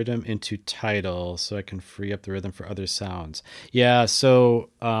the rhythm into Tidal so I can free up the rhythm for other sounds? Yeah, so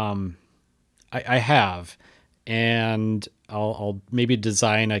I have, and I'll maybe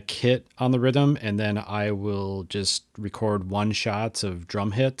design a kit on the rhythm, and then I will just record one shots of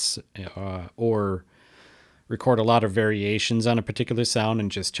drum hits, or record a lot of variations on a particular sound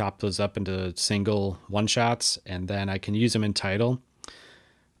and just chop those up into single one shots, and then I can use them in Tidal.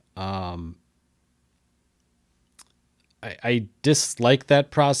 I dislike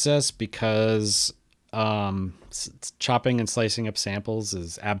that process because chopping and slicing up samples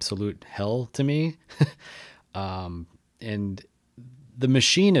is absolute hell to me. And the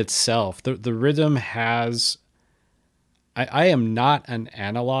machine itself, the rhythm has. I am not an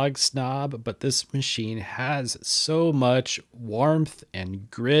analog snob, but this machine has so much warmth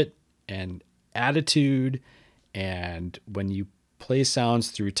and grit and attitude. And when you play sounds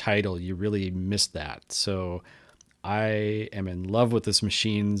through Tidal, you really miss that. So I am in love with this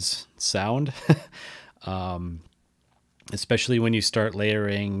machine's sound. Especially when you start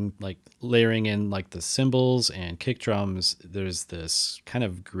layering in like the cymbals and kick drums, there's this kind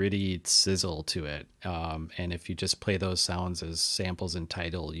of gritty sizzle to it. And if you just play those sounds as samples in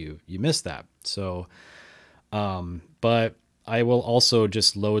Tidal, you miss that. So, but I will also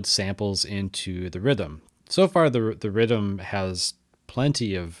just load samples into the rhythm. So far, the rhythm has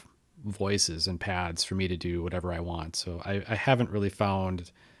plenty of voices and pads for me to do whatever I want. So I haven't really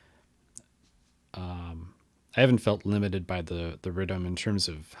found. I haven't felt limited by the rhythm in terms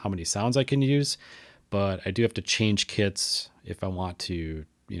of how many sounds I can use, but I do have to change kits if I want to,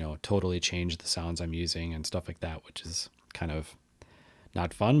 totally change the sounds I'm using and stuff like that, which is kind of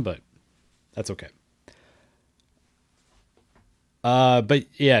not fun, but that's okay. But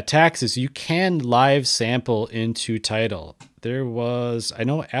yeah, taxes, you can live sample into Tidal. I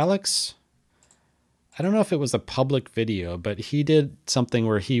know Alex, I don't know if it was a public video, but he did something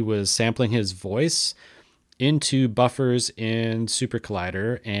where he was sampling his voice into buffers in Super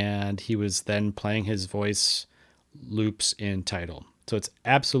Collider, and he was then playing his voice loops in Tidal. So it's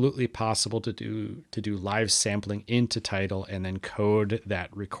absolutely possible to do live sampling into Tidal and then code that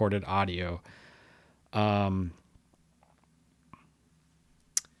recorded audio. I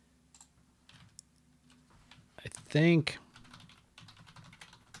think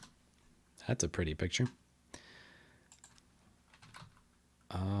that's a pretty picture.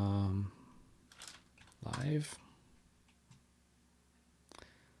 Live.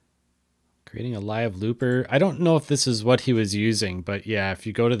 Creating a live looper. I don't know if this is what he was using, but yeah, if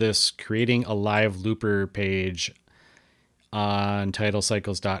you go to this creating a live looper page on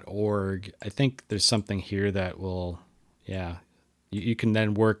TidalCycles.org, I think there's something here that will, yeah, you can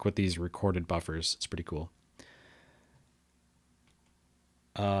then work with these recorded buffers. It's pretty cool.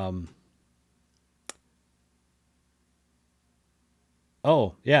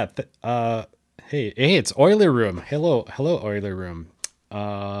 Oh yeah. Hey, it's Euler Room. Hello, Euler Room.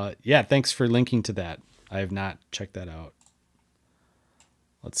 Yeah, thanks for linking to that. I have not checked that out.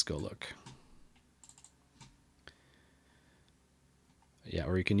 Let's go look. Yeah,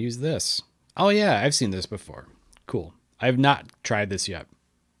 or you can use this. Oh yeah, I've seen this before. Cool. I have not tried this yet.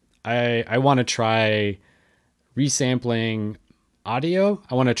 I want to try resampling audio.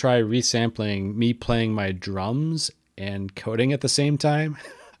 I want to try resampling me playing my drums and coding at the same time.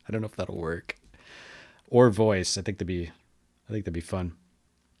 I don't know if that'll work. Or voice. I think that'd be fun.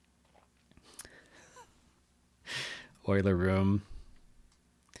 Euler Room.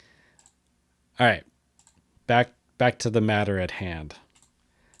 All right. Back to the matter at hand.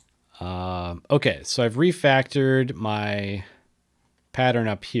 Okay, so I've refactored my pattern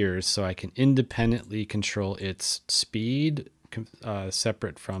up here so I can independently control its speed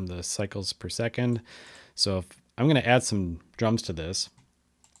separate from the cycles per second. So if I'm going to add some drums to this.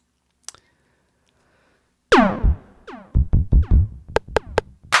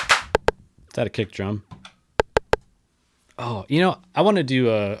 Is that a kick drum? Oh, I want to do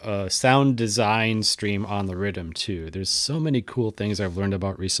a sound design stream on the rhythm too. There's so many cool things I've learned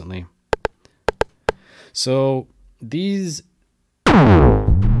about recently. So these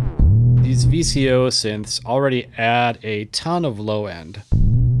VCO synths already add a ton of low end.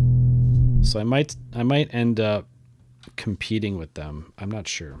 So I might end up competing with them. I'm not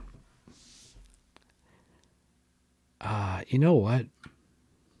sure. You know what?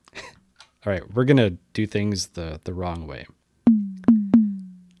 All right, we're gonna do things the wrong way.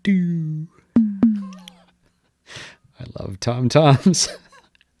 Do. I love tom-toms.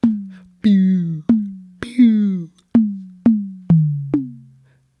 Pew, pew.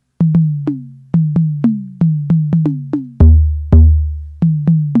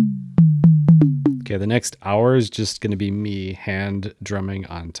 Okay, the next hour is just going to be me hand drumming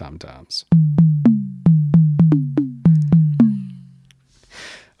on tom-toms.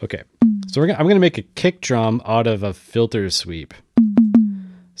 Okay, so I'm going to make a kick drum out of a filter sweep.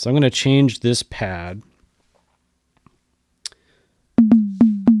 So I'm going to change this pad.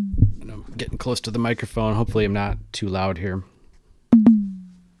 And I'm getting close to the microphone. Hopefully I'm not too loud here.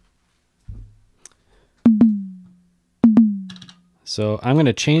 So I'm going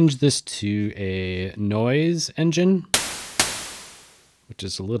to change this to a noise engine, which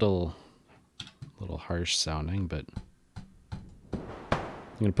is a little harsh sounding, but I'm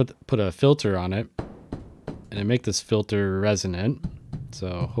going to put a filter on it and I make this filter resonant.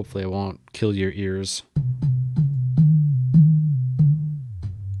 So hopefully it won't kill your ears.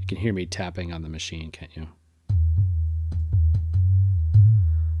 You can hear me tapping on the machine, can't you?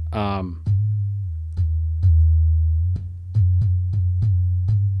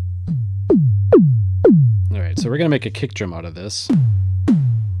 All right, so we're gonna make a kick drum out of this.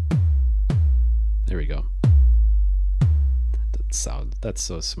 There we go. That's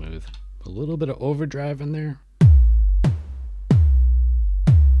so smooth. A little bit of overdrive in there.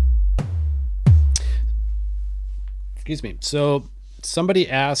 Excuse me. So somebody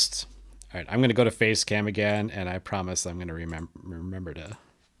asked, all right, I'm going to go to face cam again, and I promise I'm going to remember to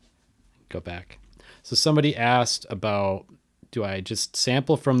go back. So somebody asked about, do I just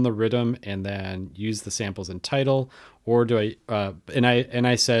sample from the rhythm and then use the samples in Tidal, or do I, and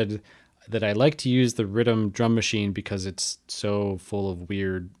I said that I like to use the rhythm drum machine because it's so full of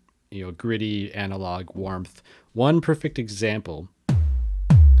weird, gritty analog warmth. One perfect example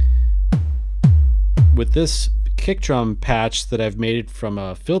with this kick drum patch that I've made from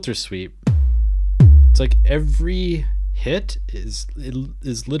a filter sweep, it's like every hit is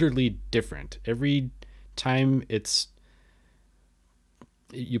literally different. Every time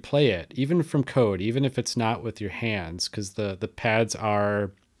you play it, even from code, even if it's not with your hands, because the pads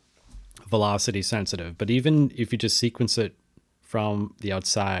are velocity sensitive, but even if you just sequence it from the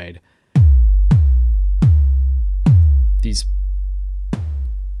outside, it's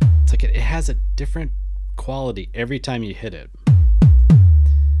like it has a different quality every time you hit it. And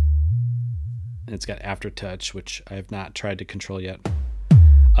it's got aftertouch, which I have not tried to control yet.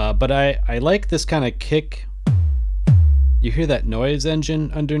 But I like this kind of kick. You hear that noise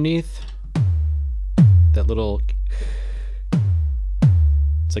engine underneath? That little...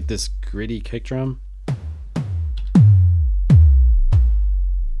 It's like this gritty kick drum.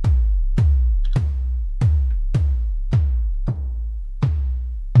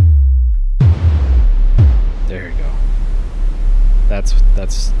 There you go. That's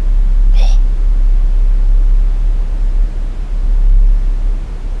oh.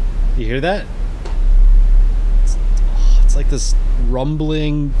 You hear that? It's like this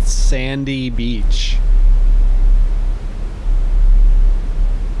rumbling sandy beach.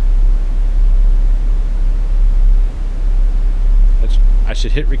 I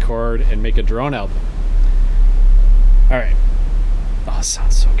should hit record and make a drone album. All right. Oh, it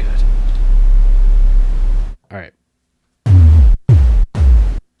sounds so good. All right.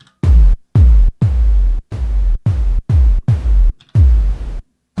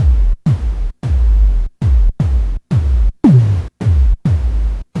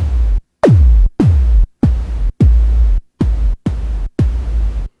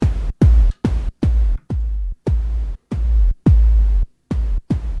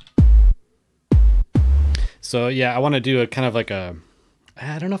 So yeah, I want to do a kind of like I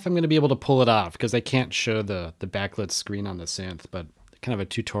don't know if I'm going to be able to pull it off because I can't show the backlit screen on the synth, but kind of a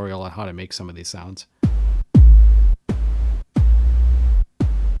tutorial on how to make some of these sounds.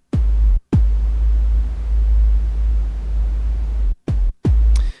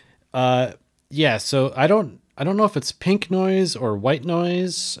 Yeah, so I don't know if it's pink noise or white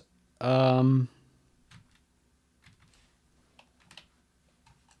noise.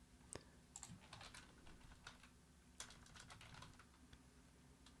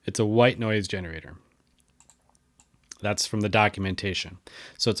 It's a white noise generator. That's from the documentation.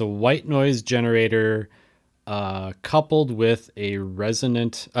 So it's a white noise generator coupled with a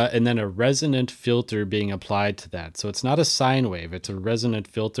resonant, and then a resonant filter being applied to that. So it's not a sine wave, it's a resonant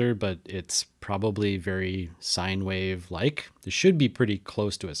filter, but it's probably very sine wave-like. It should be pretty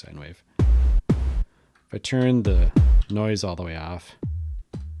close to a sine wave. If I turn the noise all the way off.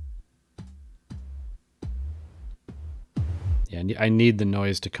 Yeah, I need the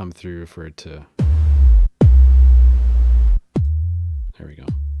noise to come through for it to... There we go.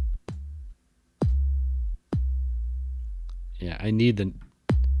 Yeah, I need the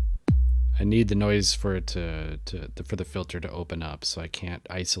noise for it for the filter to open up, so I can't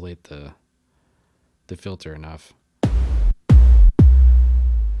isolate the the filter enough.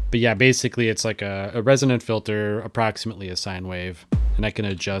 But yeah, basically it's like a resonant filter, approximately a sine wave, and I can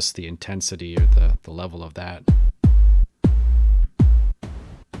adjust the intensity or the level of that.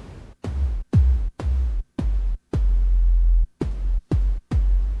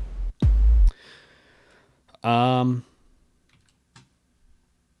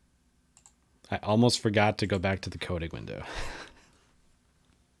 I almost forgot to go back to the coding window.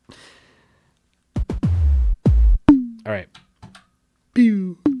 All right.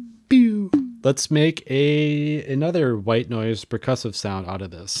 Pew, pew. Let's make another white noise percussive sound out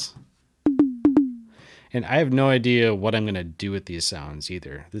of this. And I have no idea what I'm going to do with these sounds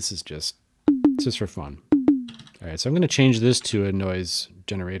either. This is just for fun. All right, so I'm going to change this to a noise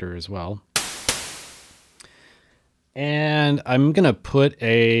generator as well. And I'm going to put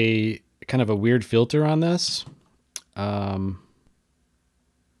a kind of a weird filter on this.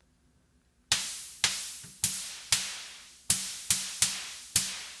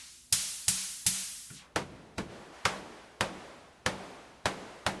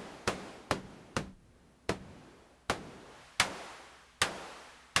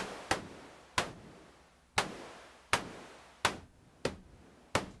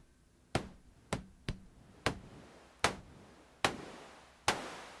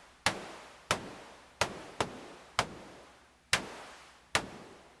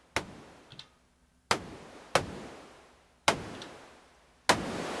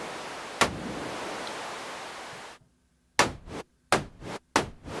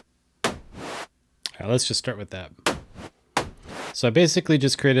 Let's just start with that. So I basically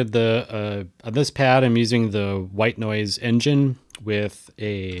just created the, on this pad, I'm using the white noise engine with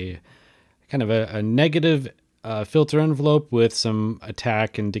a kind of a negative filter envelope with some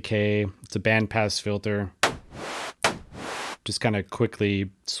attack and decay. It's a bandpass filter. Just kind of quickly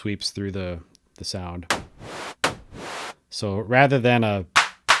sweeps through the sound. So rather than a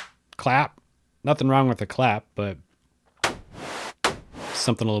clap, nothing wrong with a clap, but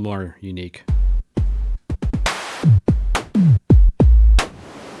something a little more unique.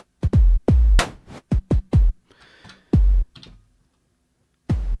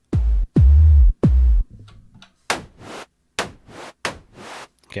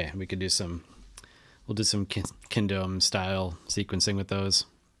 Okay, we could do some, we'll do some Kindom style sequencing with those.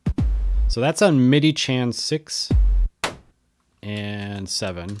 So that's on MIDI Chan 6 and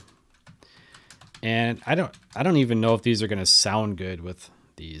 7. And I don't even know if these are going to sound good with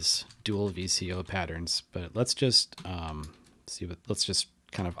these dual VCO patterns, but let's just let's just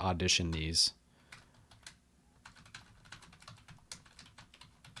kind of audition these.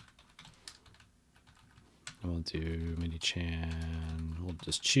 We'll do MIDI Chan. We'll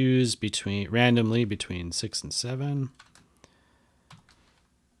just choose randomly between 6 and 7.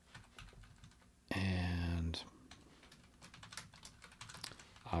 And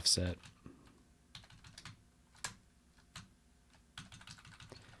offset.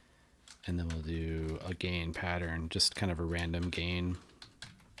 And then we'll do a gain pattern, just kind of a random gain.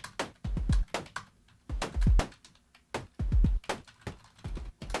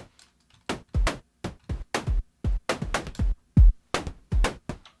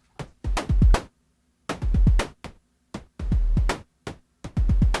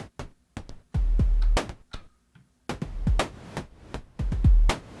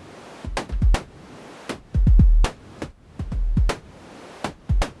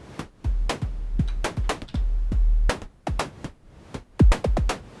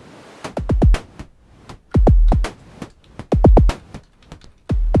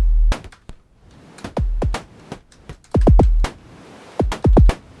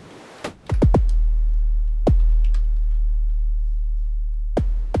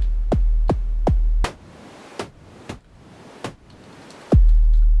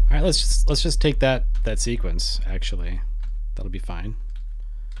 Let's just take that sequence, actually. That'll be fine.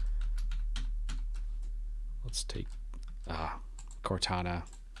 Let's take Cortana,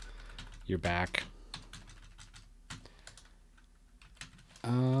 you're back.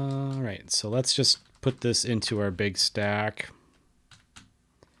 All right, so let's just put this into our big stack.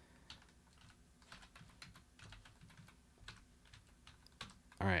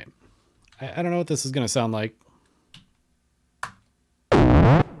 All right, I don't know what this is gonna sound like.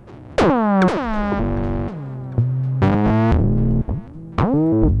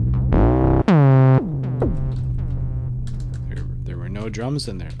 There were no drums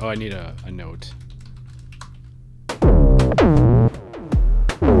in there. Oh, I need a note.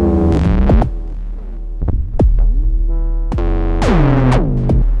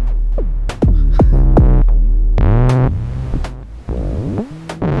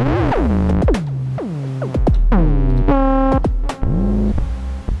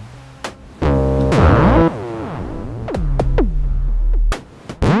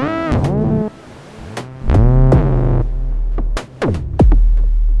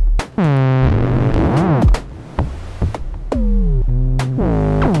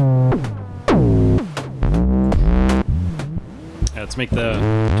 let's make the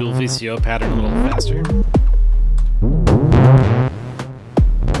dual VCO pattern a little faster.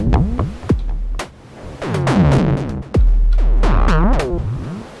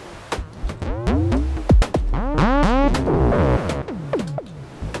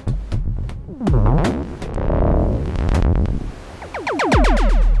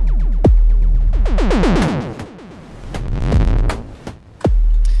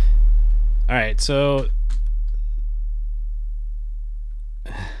 All right, so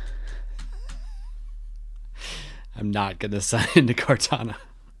I'm not going to sign into Cortana.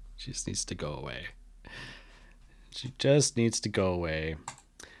 She just needs to go away. She just needs to go away.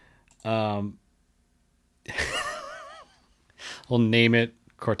 We'll name it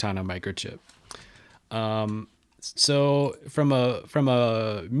Cortana microchip. So from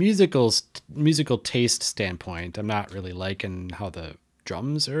a musical taste standpoint, I'm not really liking how the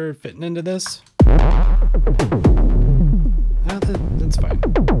drums are fitting into this. That's fine.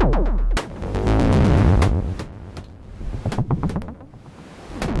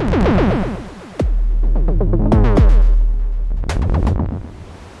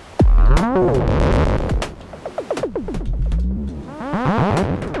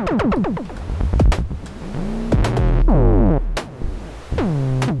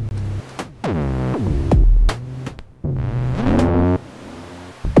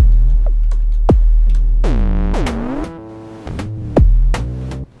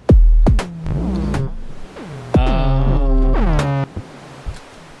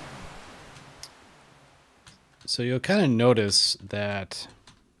 So you'll kind of notice that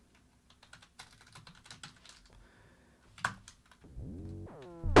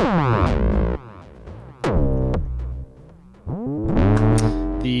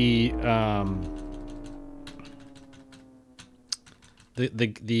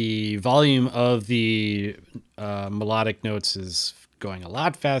the volume of the melodic notes is going a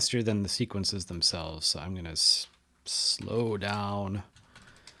lot faster than the sequences themselves. So I'm going to slow down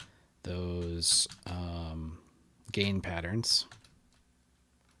those gain patterns.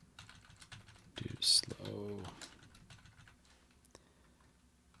 Do slow.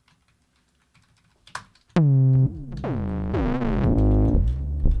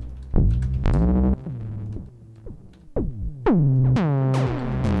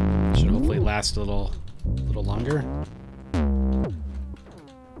 Should hopefully last a little longer.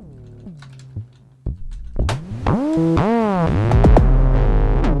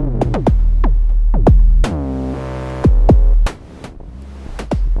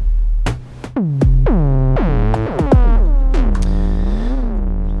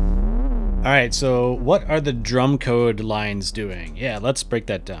 All right, so what are the drum code lines doing? Yeah, let's break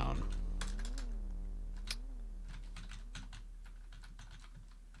that down.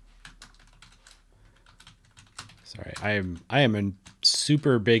 Sorry, I am a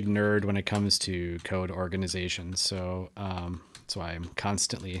super big nerd when it comes to code organization, so that's why I'm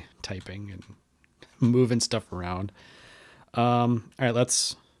constantly typing and moving stuff around. All right,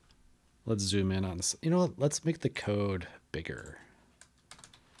 let's zoom in on this. You know what? Let's make the code bigger.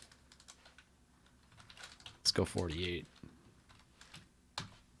 Let's go 48.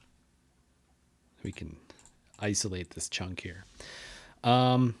 We can isolate this chunk here.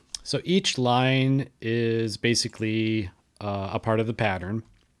 So each line is basically a part of the pattern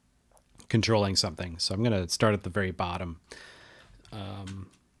controlling something. So I'm going to start at the very bottom.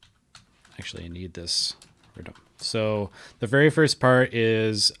 Actually, I need this. So the very first part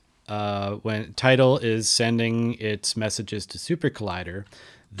is when Tidal is sending its messages to Super Collider.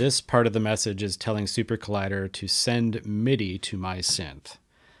 This part of the message is telling Super Collider to send MIDI to my synth.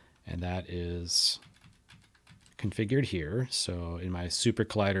 And that is configured here. So in my Super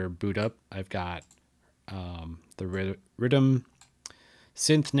Collider boot up, I've got the rhythm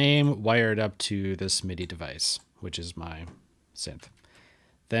synth name wired up to this MIDI device, which is my synth.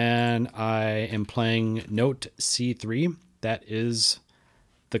 Then I am playing note C3. That is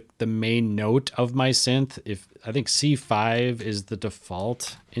the main note of my synth. I think C5 is the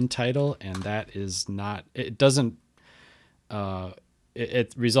default in Tidal, and that is not, it doesn't,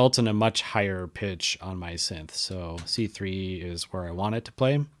 it results in a much higher pitch on my synth. So C3 is where I want it to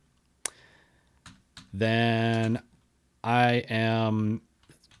play. Then I am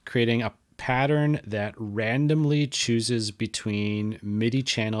creating a pattern that randomly chooses between MIDI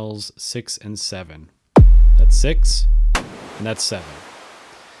channels 6 and 7. That's 6 and that's 7.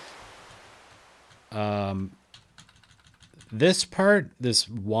 This part, this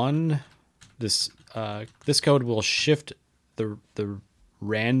code will shift the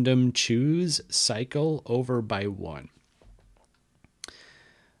random choose cycle over by 1.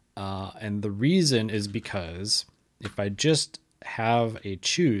 And the reason is because if I just have a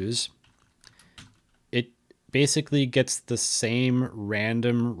choose, it basically gets the same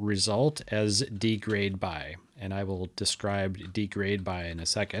random result as degrade by. And I will describe degrade by in a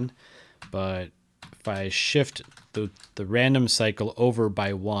second. But if I shift the random cycle over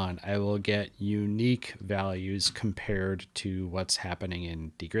by 1, I will get unique values compared to what's happening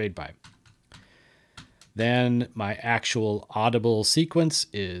in degrade by. Then my actual audible sequence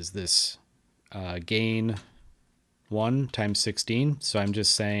is this gain 1 times 16. So I'm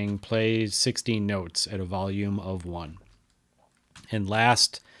just saying play 16 notes at a volume of 1. And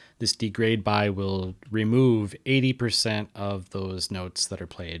last, this degrade by will remove 80% of those notes that are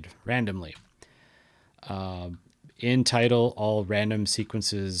played randomly. In Tidal, all random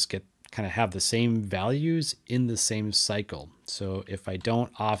sequences kind of have the same values in the same cycle. So if I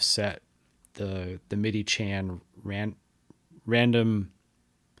don't offset the MIDI chan random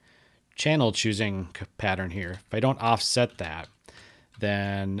channel choosing pattern here, if I don't offset that,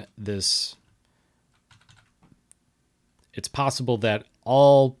 then it's possible that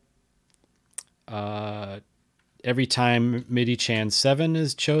every time MIDI chan 7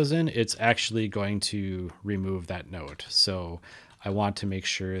 is chosen, it's actually going to remove that note. So I want to make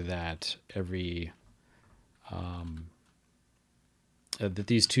sure that that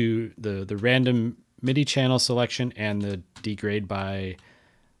these two, the random MIDI channel selection and the degrade by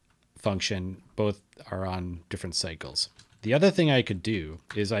function, both are on different cycles. The other thing I could do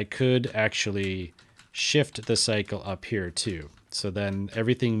is I could actually shift the cycle up here too. So then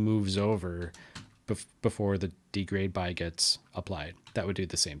everything moves over before the degrade by gets applied. That would do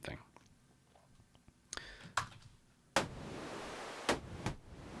the same thing.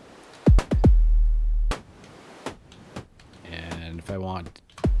 And if I want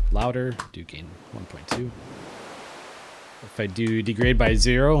louder, do gain 1.2. If I do degrade by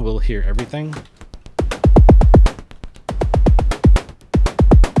 0, we'll hear everything.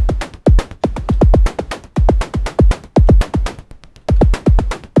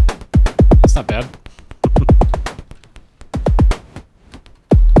 That's not bad.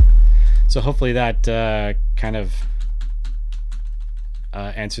 So hopefully that kind of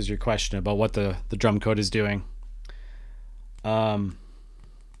answers your question about what the drum code is doing. All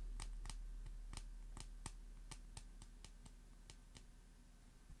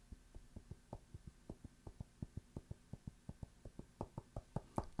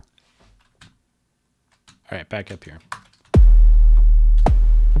right, back up here.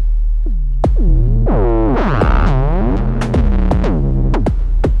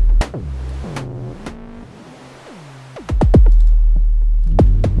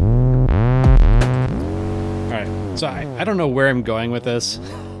 So I don't know where I'm going with this.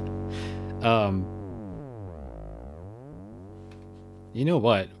 You know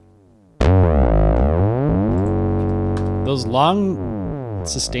what? Those long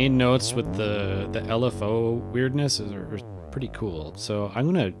sustained notes with the LFO weirdness are pretty cool. So I'm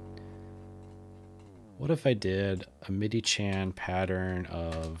gonna. What if I did a MIDI chan pattern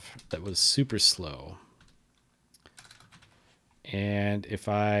that was super slow? And if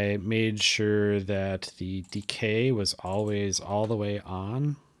I made sure that the decay was always all the way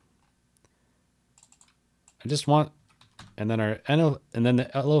on, I just want, and then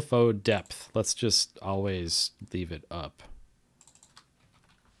the LFO depth, let's just always leave it up.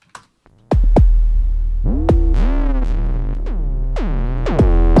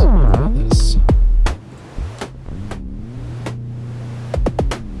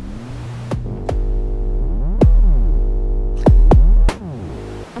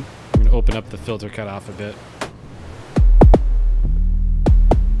 Open up the filter cutoff a bit.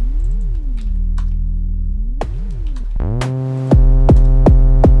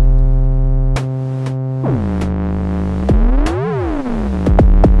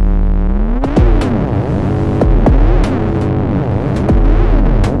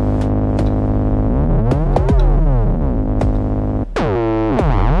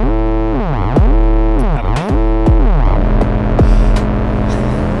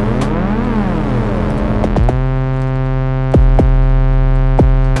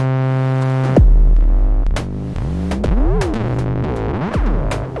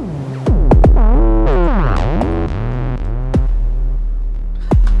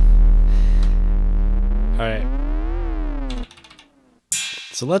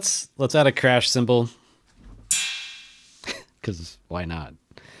 So let's add a crash cymbal, because why not?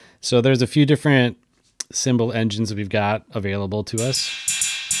 So there's a few different cymbal engines that we've got available to us.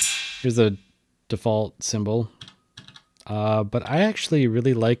 Here's the default cymbal, but I actually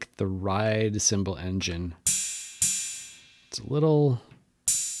really like the Ride cymbal engine. It's a little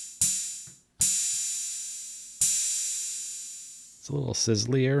a little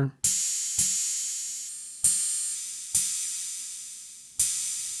sizzlier.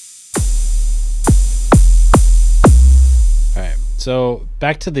 All right, so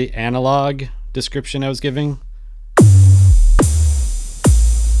back to the analog description I was giving.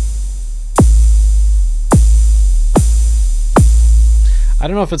 I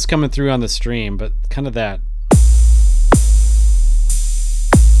don't know if it's coming through on the stream, but kind of that.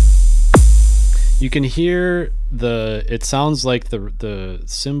 You can hear it sounds like the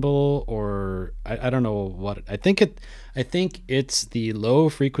cymbal, or I don't know what, I think it's the low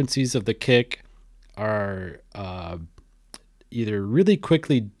frequencies of the kick are either really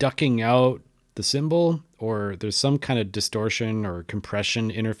quickly ducking out the cymbal, or there's some kind of distortion or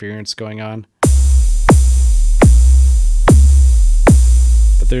compression interference going on.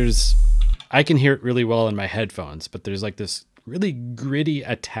 But I can hear it really well in my headphones, but there's like this really gritty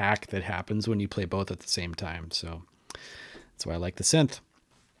attack that happens when you play both at the same time. So that's why I like the synth.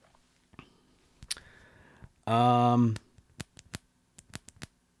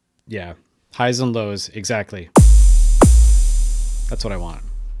 Yeah, highs and lows, exactly. That's what I want.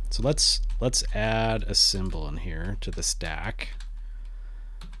 So let's add a cymbal in here to the stack.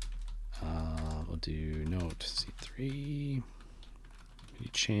 We'll do note C3,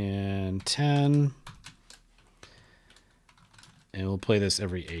 chan 10. And we'll play this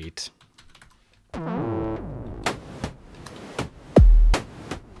every 8. I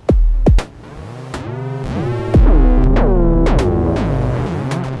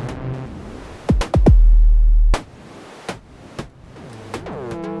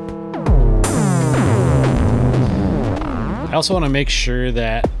also want to make sure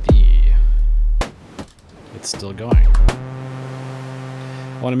that it's still going.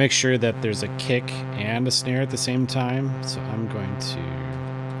 I want to make sure that there's a kick and a snare at the same time, so I'm going to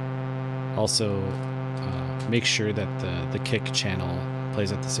also make sure that the kick channel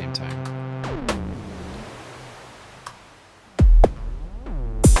plays at the same time.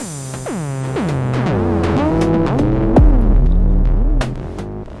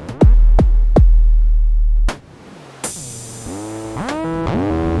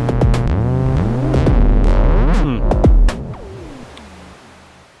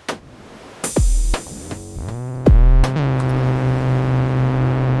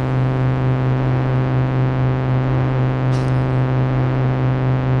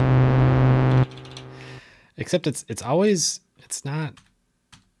 Except it's not.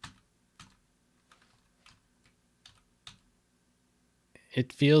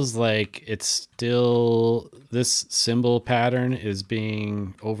 It feels like it's still, this cymbal pattern is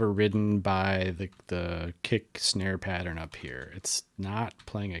being overridden by the kick snare pattern up here. It's not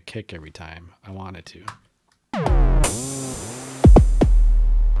playing a kick every time I want it to.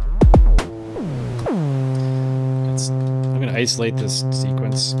 I'm going to isolate this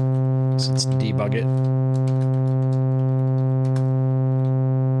sequence. Let's debug it.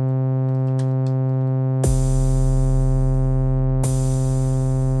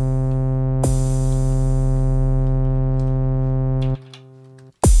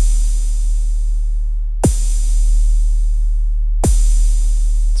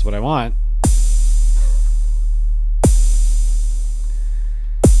 That's what I want.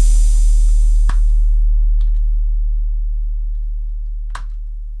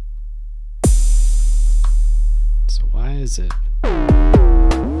 So why is it? All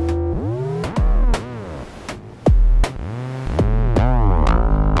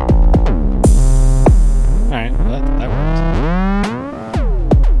right, well, that worked.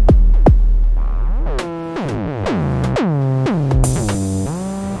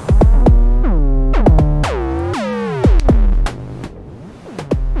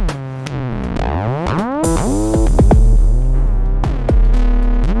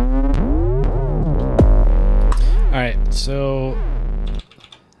 So,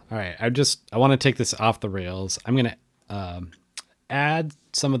 all right, I want to take this off the rails. I'm going to add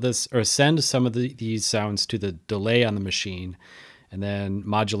some of this, or send some of these sounds to the delay on the machine, and then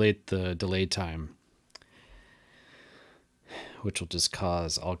modulate the delay time, which will just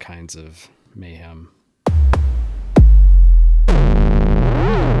cause all kinds of mayhem.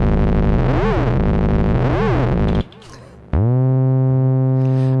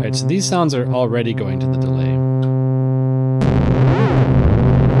 All right, so these sounds are already going to the delay.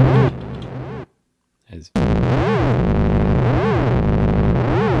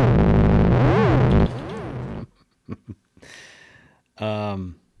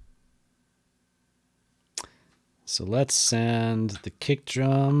 So let's send the kick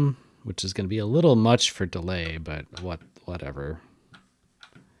drum, which is going to be a little much for delay, but whatever.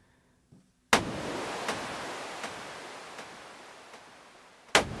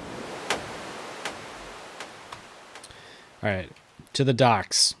 All right, to the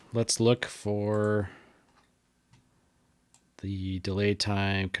docs. Let's look for the delay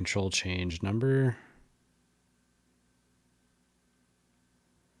time control change number.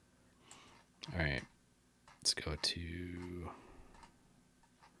 All right, let's go to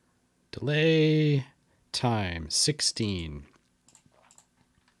delay time 16.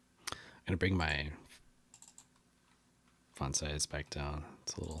 I'm gonna bring my font size back down.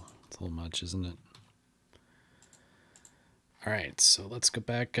 It's a little much, isn't it? All right, so let's go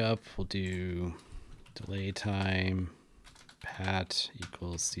back up. We'll do delay time pat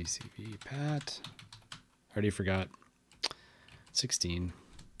equals CCV pat. Already forgot. 16.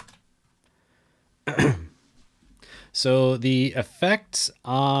 So the effects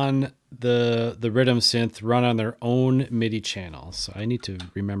on the rhythm synth run on their own MIDI channel. So I need to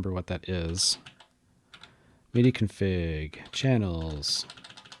remember what that is. MIDI config, channels,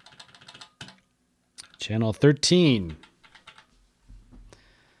 channel 13.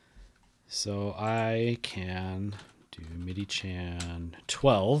 So I can do MIDI chan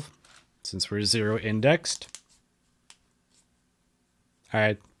 12 since we're 0 indexed. All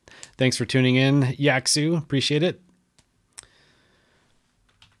right. Thanks for tuning in, Yaksu. Appreciate it.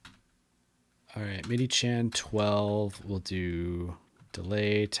 All right. MIDI chan 12. We'll do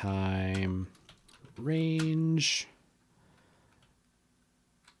delay time range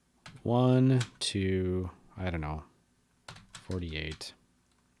 1 to, I don't know, 48.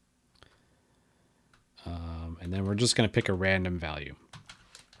 And then we're just going to pick a random value.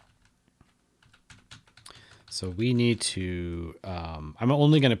 So we need to, I'm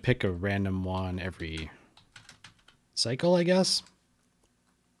only going to pick a random one every cycle, I guess.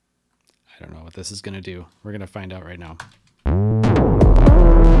 I don't know what this is going to do. We're going to find out right now.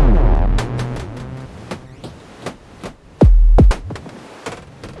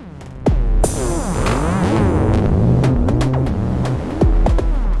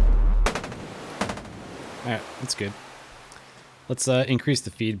 All right, that's good. Let's increase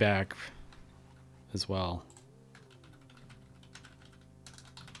the feedback as well.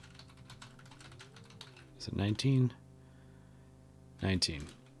 Is it 19? 19.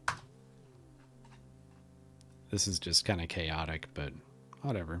 This is just kind of chaotic, but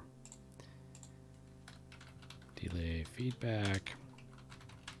whatever. Delay feedback.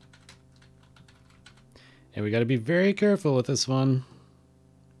 And we got to be very careful with this one.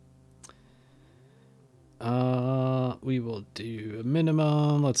 We will do a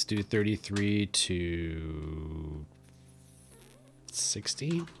minimum. Let's do 33 to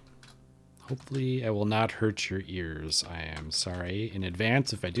 60. Hopefully I will not hurt your ears. I am sorry in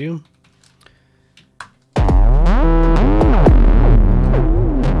advance if I do.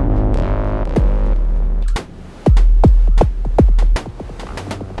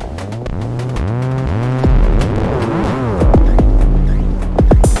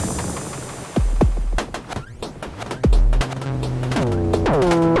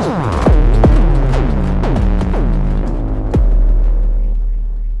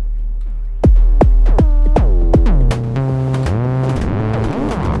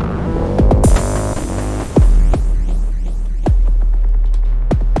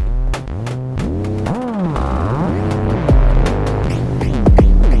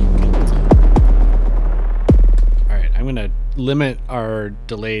 Limit our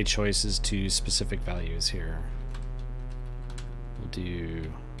delay choices to specific values here. We'll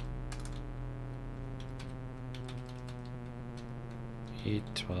do 8,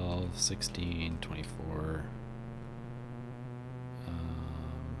 12, 16, 24,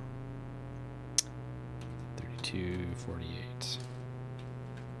 32, 48.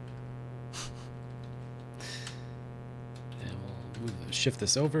 And we'll shift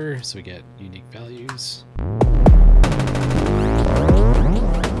this over so we get unique values.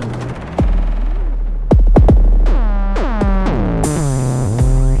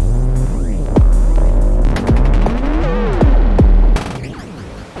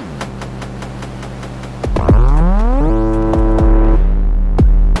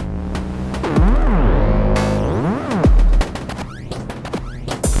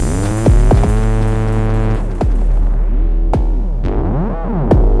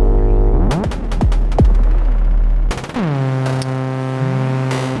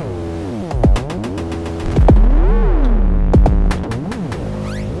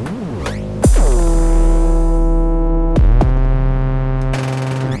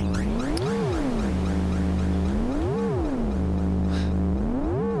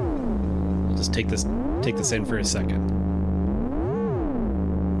 Take this in for a second.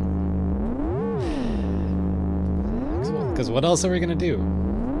 Because what else are we gonna do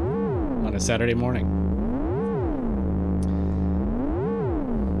on a Saturday morning?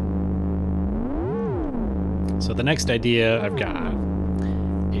 So the next idea I've got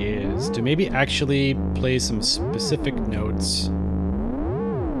is to maybe actually play some specific notes.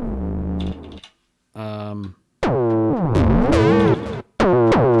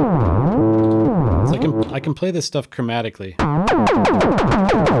 So I can play this stuff chromatically.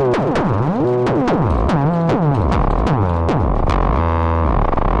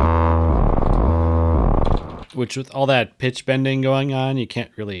 Which with all that pitch bending going on, you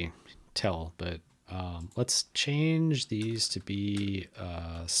can't really tell, but let's change these to be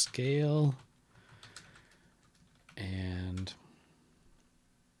scale, and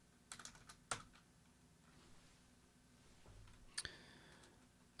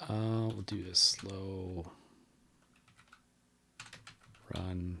we'll do a slow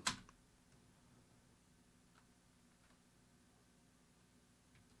run.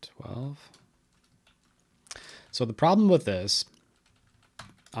 So the problem with this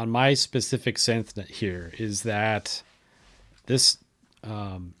on my specific synth here is that this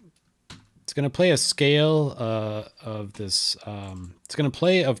it's going to play a scale of this. It's going to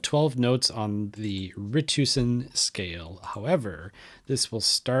play of 12 notes on the RYTM scale. However, this will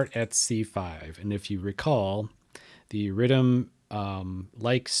start at C5, and if you recall, the rhythm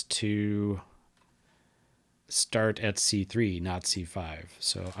likes to start at C3, not C5.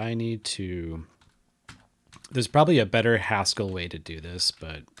 So I need to. There's probably a better Haskell way to do this,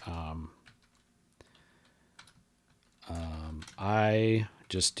 but I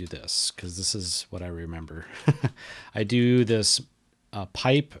just do this because this is what I remember. I do this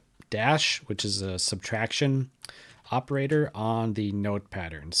pipe dash, which is a subtraction operator on the note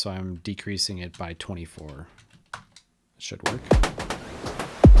pattern. So I'm decreasing it by 24. It should work.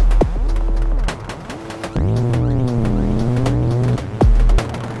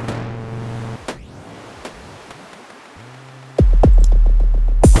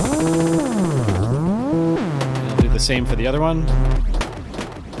 Same for the other one.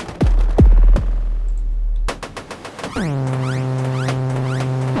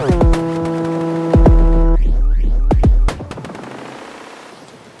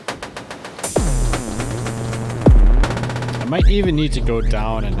 I might even need to go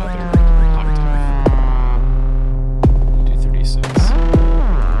down another octave. Do 36.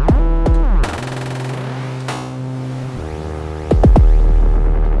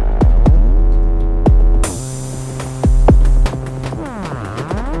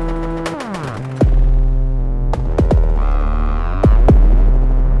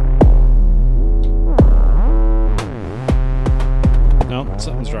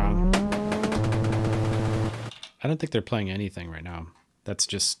 Something's wrong. I don't think they're playing anything right now. That's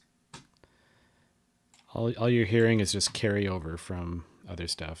just all you're hearing is just carryover from other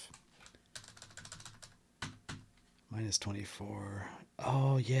stuff. Minus 24.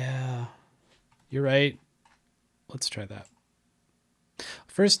 Oh yeah, you're right. Let's try that.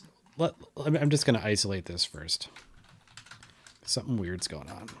 First, I'm just gonna isolate this first. Something weird's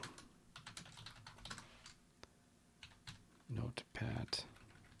going on. Notepad.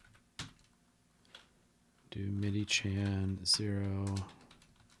 Do MIDI chan 0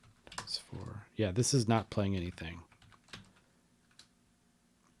 times 4. Yeah, this is not playing anything.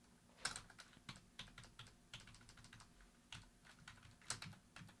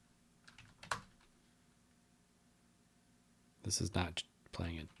 This is not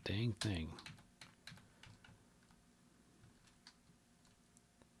playing a dang thing.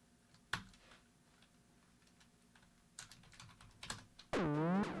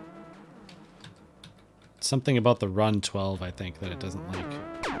 Something about the run 12, I think, that it doesn't like.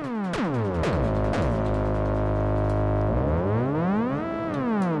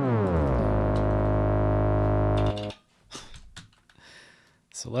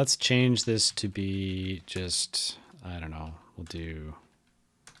 So let's change this to be just, I don't know, we'll do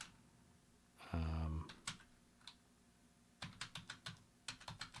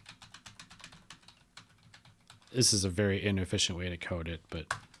this is a very inefficient way to code it,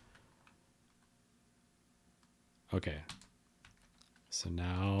 but okay. So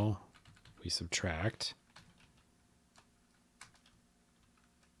now we subtract.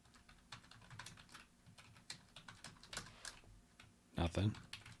 Nothing.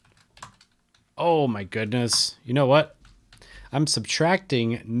 Oh my goodness. You know what? I'm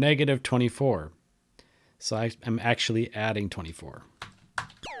subtracting negative 24. So I'm actually adding 24.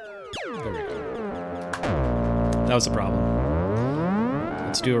 There we go. That was a problem.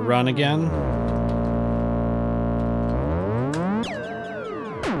 Let's do a run again.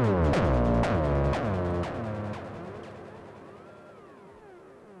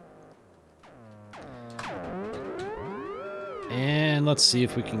 And let's see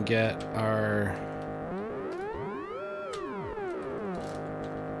if we can get our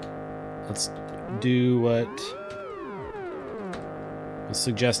let's do what was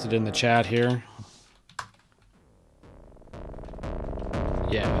suggested in the chat here.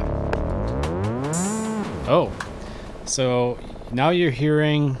 Yeah. Oh, so now you're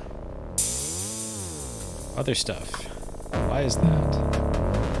hearing other stuff. Why is that?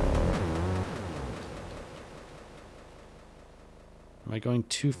 Am I going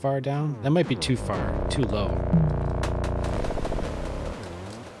too far down? That might be too far, too low.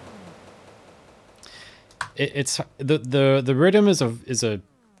 It's the RYTM is a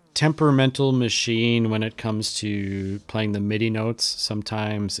temperamental machine when it comes to playing the MIDI notes.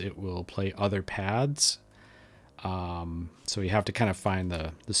 Sometimes it will play other pads. So you have to kind of find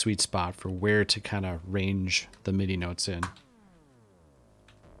the sweet spot for where to kind of range the MIDI notes in.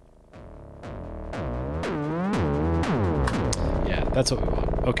 Yeah, that's what we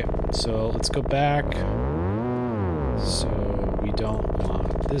want. Okay, so let's go back. So we don't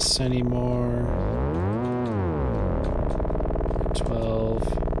want this anymore.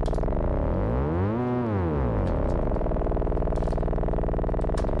 12.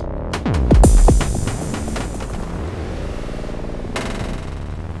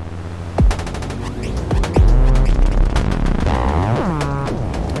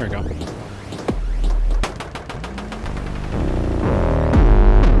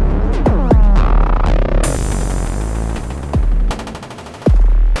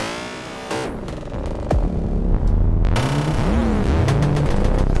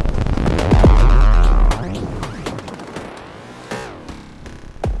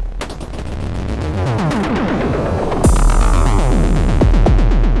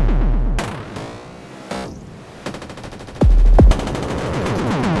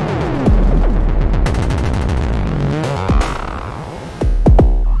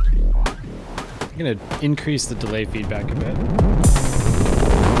 I'm going to increase the delay feedback a bit.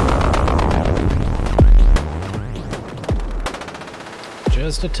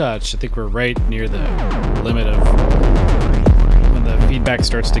 Just a touch. I think we're right near the limit of when the feedback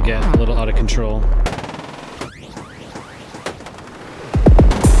starts to get a little out of control.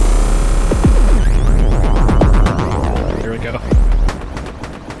 Here we go.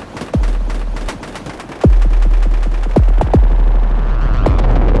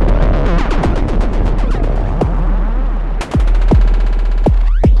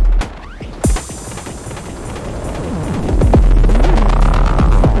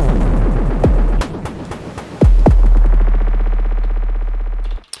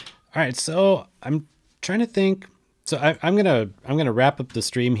 All right, so I'm trying to think. So I'm gonna wrap up the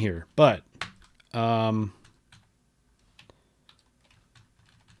stream here, but I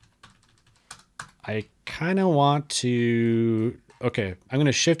kind of want to. Okay, I'm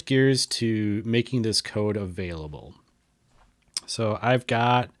gonna shift gears to making this code available. So I've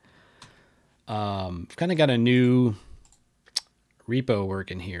kind of got a new repo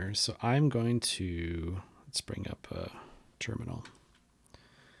working here. So I'm going to let's bring up a terminal.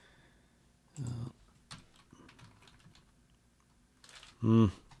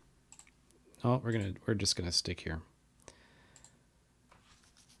 Oh, we're just gonna stick here.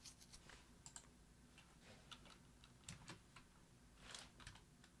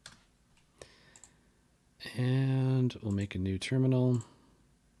 And we'll make a new terminal.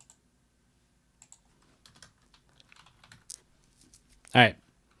 All right.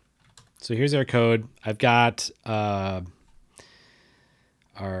 So here's our code. I've got our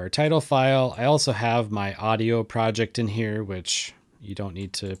title file. I also have my audio project in here, which you don't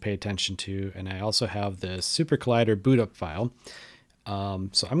need to pay attention to. And I also have the Super Collider boot up file.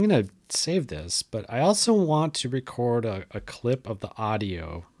 So I'm going to save this, but I also want to record a clip of the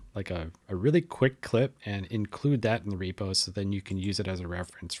audio, like a really quick clip, and include that in the repo so then you can use it as a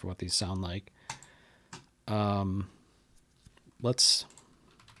reference for what these sound like. Let's...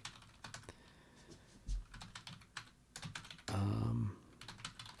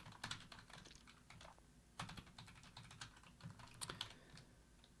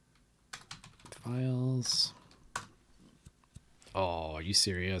 files. Oh, are you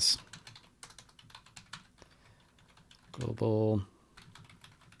serious? Global.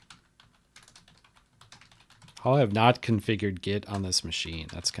 How I have not configured Git on this machine.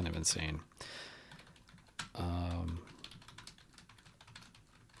 That's kind of insane.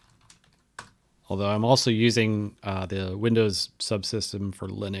 Although I'm also using the Windows subsystem for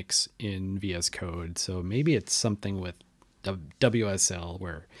Linux in VS Code. So maybe it's something with WSL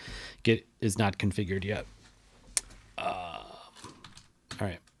where Git is not configured yet. All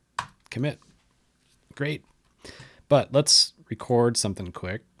right, commit. Great. But let's record something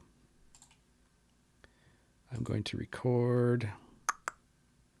quick. I'm going to record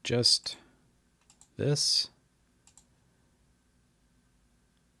just this?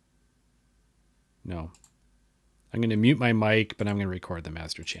 No. I'm going to mute my mic, but I'm going to record the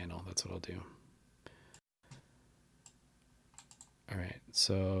master channel. That's what I'll do. All right,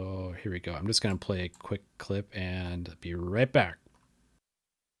 so here we go. I'm just going to play a quick clip and be right back.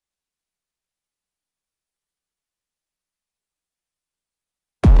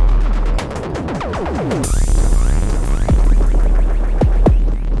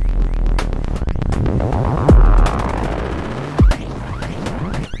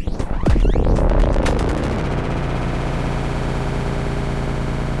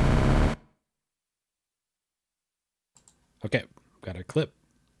 Okay, got a clip.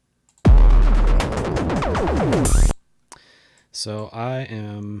 So I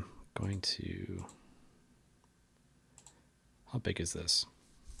am going to, how big is this?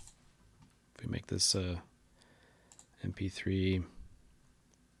 If we make this MP3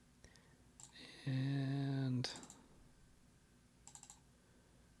 and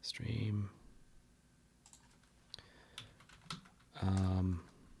stream.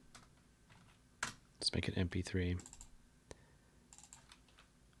 Let's make it MP3.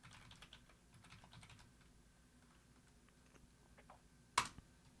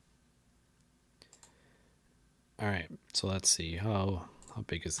 All right, so let's see how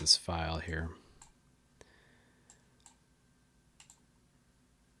big is this file here?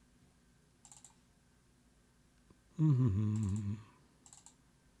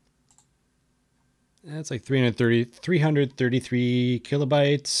 That's like 333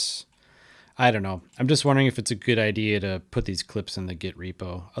 kilobytes. I don't know. I'm just wondering if it's a good idea to put these clips in the Git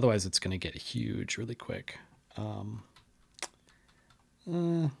repo. Otherwise, it's going to get huge really quick.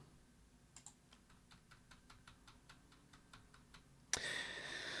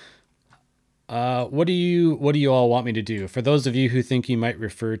 What do you all want me to do? For those of you who think you might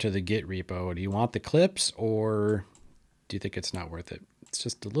refer to the Git repo, do you want the clips or do you think it's not worth it? It's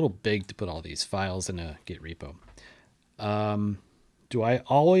just a little big to put all these files in a Git repo. Do I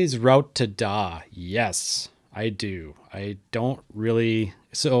always route to DAW? Yes, I do. I don't really.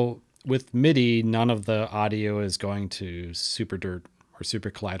 So with MIDI, none of the audio is going to SuperDirt or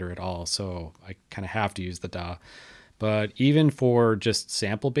Super Collider at all. So I kind of have to use the DAW. But even for just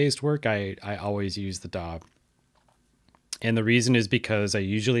sample-based work, I always use the DAW. And the reason is because I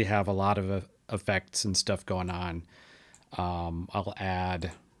usually have a lot of effects and stuff going on. I'll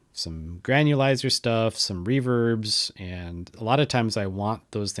add some granulizer stuff, some reverbs, and a lot of times I want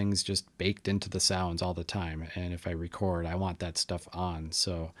those things just baked into the sounds all the time. And if I record, I want that stuff on.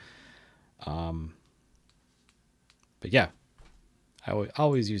 So, but yeah, I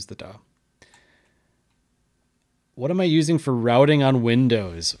always use the DAW. What am I using for routing on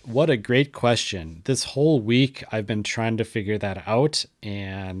Windows? What a great question. This whole week I've been trying to figure that out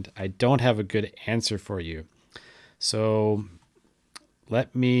and I don't have a good answer for you. So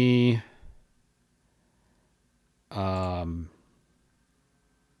let me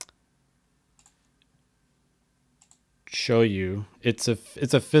show you. It's a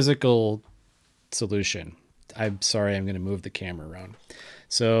physical solution. I'm sorry, I'm going to move the camera around.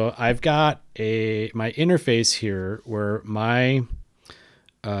 So I've got my interface here where my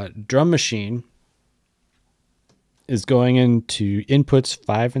drum machine is going into inputs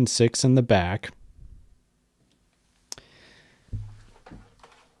 5 and 6 in the back.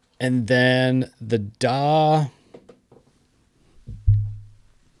 And then the DAW,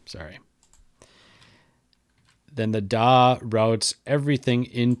 then the DAW routes everything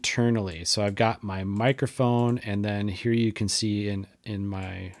internally. So I've got my microphone, and then here you can see in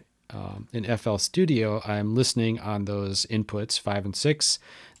my in FL Studio, I'm listening on those inputs 5 and 6.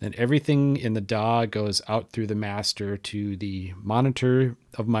 Then everything in the DAW goes out through the master to the monitor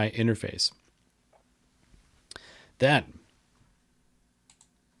of my interface. Then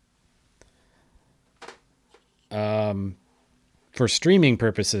for streaming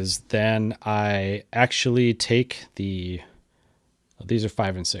purposes, then I actually take these are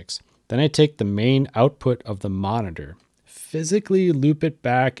 5 and 6. Then I take the main output of the monitor, physically loop it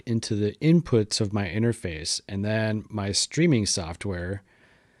back into the inputs of my interface, and then my streaming software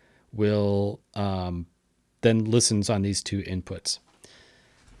will then listens on these two inputs.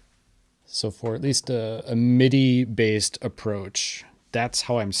 So for at least a MIDI-based approach, that's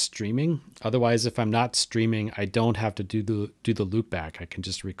how I'm streaming. Otherwise, if I'm not streaming, I don't have to do the loop back. I can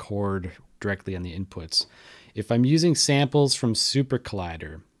just record directly on the inputs. If I'm using samples from Super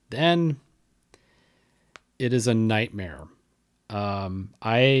Collider, then it is a nightmare.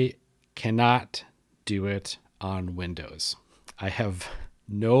 I cannot do it on Windows. I have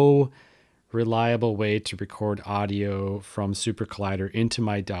no reliable way to record audio from Super Collider into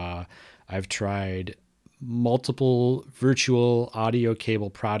my DAW. I've tried multiple virtual audio cable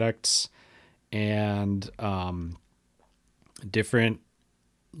products and different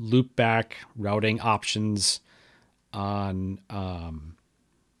loopback routing options on my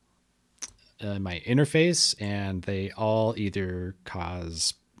interface, and they all either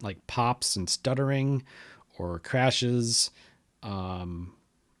cause like pops and stuttering or crashes.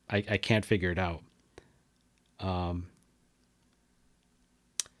 I can't figure it out.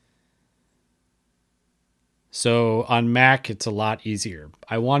 So on Mac, it's a lot easier.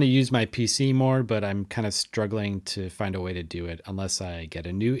 I want to use my PC more, but I'm kind of struggling to find a way to do it unless I get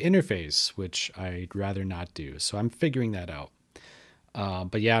a new interface, which I'd rather not do. So I'm figuring that out.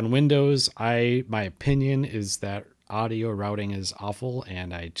 But yeah, on Windows, my opinion is that audio routing is awful,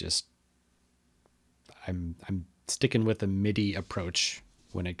 and I'm sticking with a MIDI approach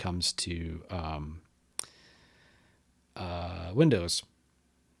when it comes to Windows.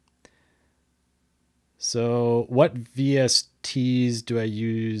 So what VSTs do I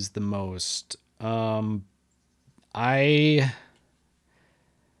use the most? I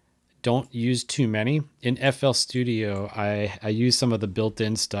don't use too many. In FL Studio, I use some of the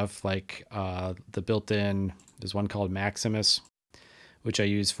built-in stuff, like there's one called Maximus, which I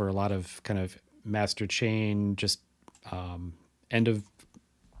use for a lot of kind of master chain, just end of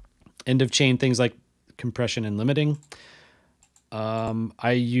chain things like compression and limiting.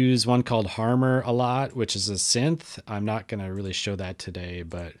 I use one called Harmor a lot, which is a synth. I'm not going to really show that today,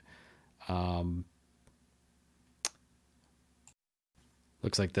 but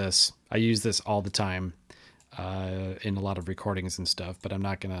looks like this. I use this all the time in a lot of recordings and stuff, but I'm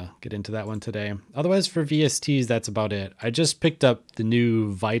not going to get into that one today. Otherwise, for VSTs, that's about it. I just picked up the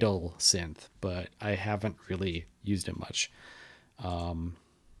new Vital synth, but I haven't really used it much. Do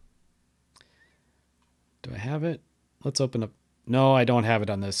I have it? Let's open up. No, I don't have it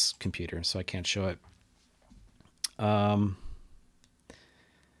on this computer, so I can't show it.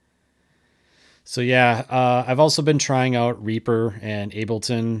 So yeah, I've also been trying out Reaper and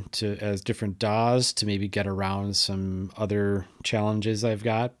Ableton as different DAWs to maybe get around some other challenges I've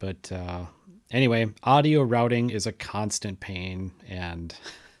got. But anyway, audio routing is a constant pain, and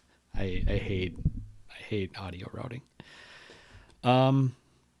I hate audio routing.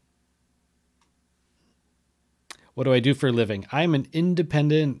 What do I do for a living? I'm an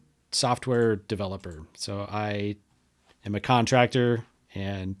independent software developer. So I am a contractor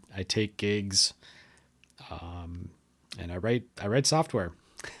and I take gigs, and I write software.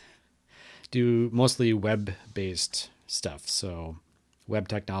 Do mostly web-based stuff. So web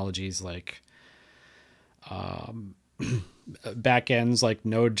technologies like backends like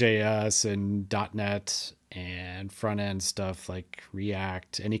Node.js and .NET, and front end stuff like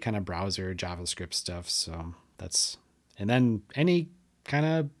React, any kind of browser, JavaScript stuff. So and then any kind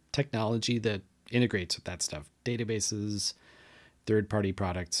of technology that integrates with that stuff, databases, third-party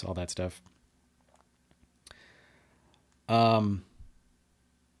products, all that stuff.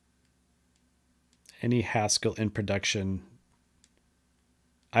 Any Haskell in production?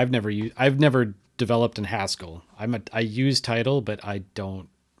 I've never developed in Haskell. I use Tidal, but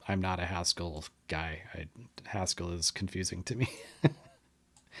I'm not a Haskell guy. Haskell is confusing to me.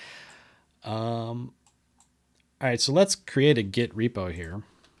 All right, so let's create a Git repo here,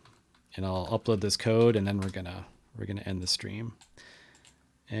 and I'll upload this code, and then we're gonna end the stream.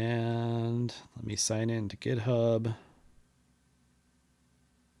 And let me sign in to GitHub.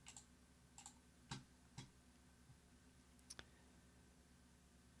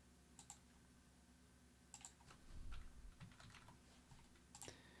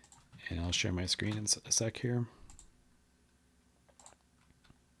 And I'll share my screen in a sec here.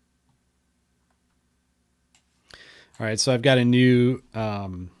 All right, so I've got a new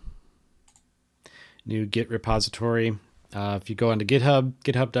Git repository. If you go onto GitHub,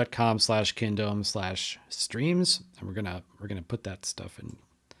 github.com/kindom/streams, and we're gonna put that stuff in.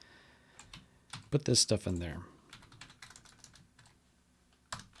 Put this stuff in there.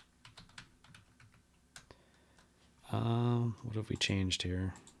 What have we changed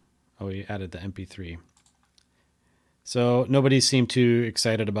here? Oh, we added the MP3. So nobody seemed too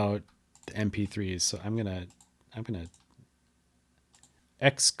excited about the MP3s, so I'm gonna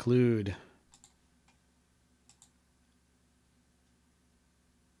exclude.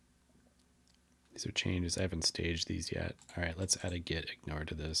 These are changes. I haven't staged these yet. All right, let's add a git ignore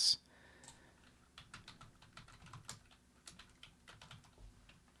to this.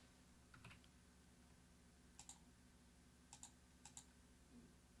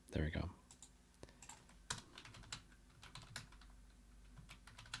 There we go.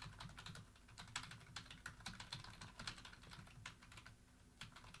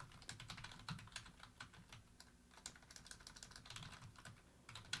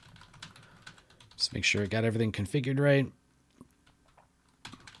 Just make sure I got everything configured right.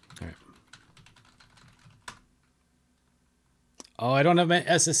 All right. Oh, I don't have my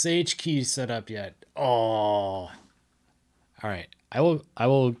SSH key set up yet. Oh, all right. I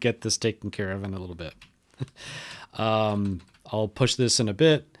will get this taken care of in a little bit. I'll push this in a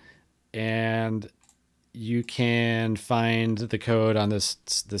bit, and you can find the code on this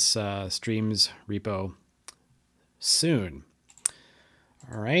streams repo soon.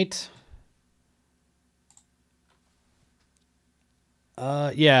 All right.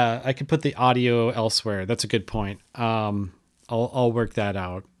 Yeah, I could put the audio elsewhere. That's a good point. I'll work that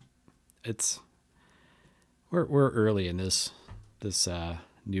out. We're early in this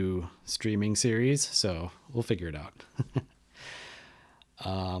new streaming series, so we'll figure it out.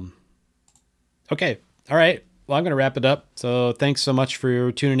 Okay. All right. Well, I'm going to wrap it up. So thanks so much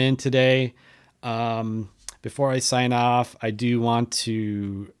for tuning in today. Before I sign off, I do want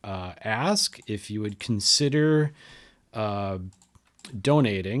to ask if you would consider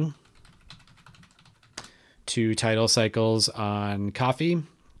donating to TidalCycles on Coffee.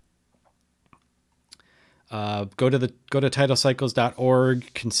 Go to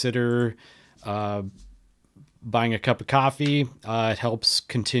TidalCycles.org. Consider buying a cup of coffee. It helps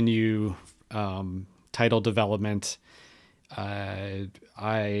continue Tidal development.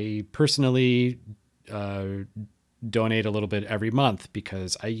 I personally donate a little bit every month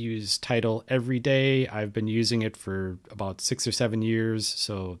because I use Tidal every day. I've been using it for about 6 or 7 years,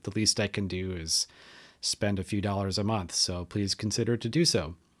 so the least I can do is spend a few dollars a month. So please consider to do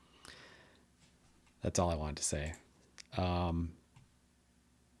so. That's all I wanted to say.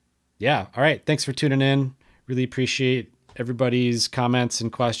 Yeah. All right. Thanks for tuning in. Really appreciate everybody's comments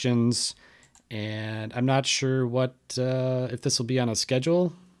and questions. And I'm not sure if this will be on a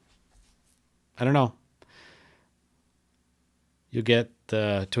schedule. I don't know. You'll get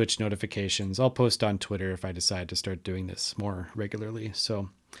the Twitch notifications. I'll post on Twitter if I decide to start doing this more regularly. So,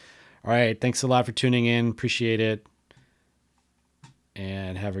 all right. Thanks a lot for tuning in. Appreciate it.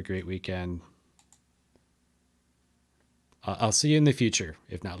 And have a great weekend. I'll see you in the future,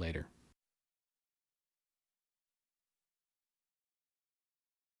 if not later.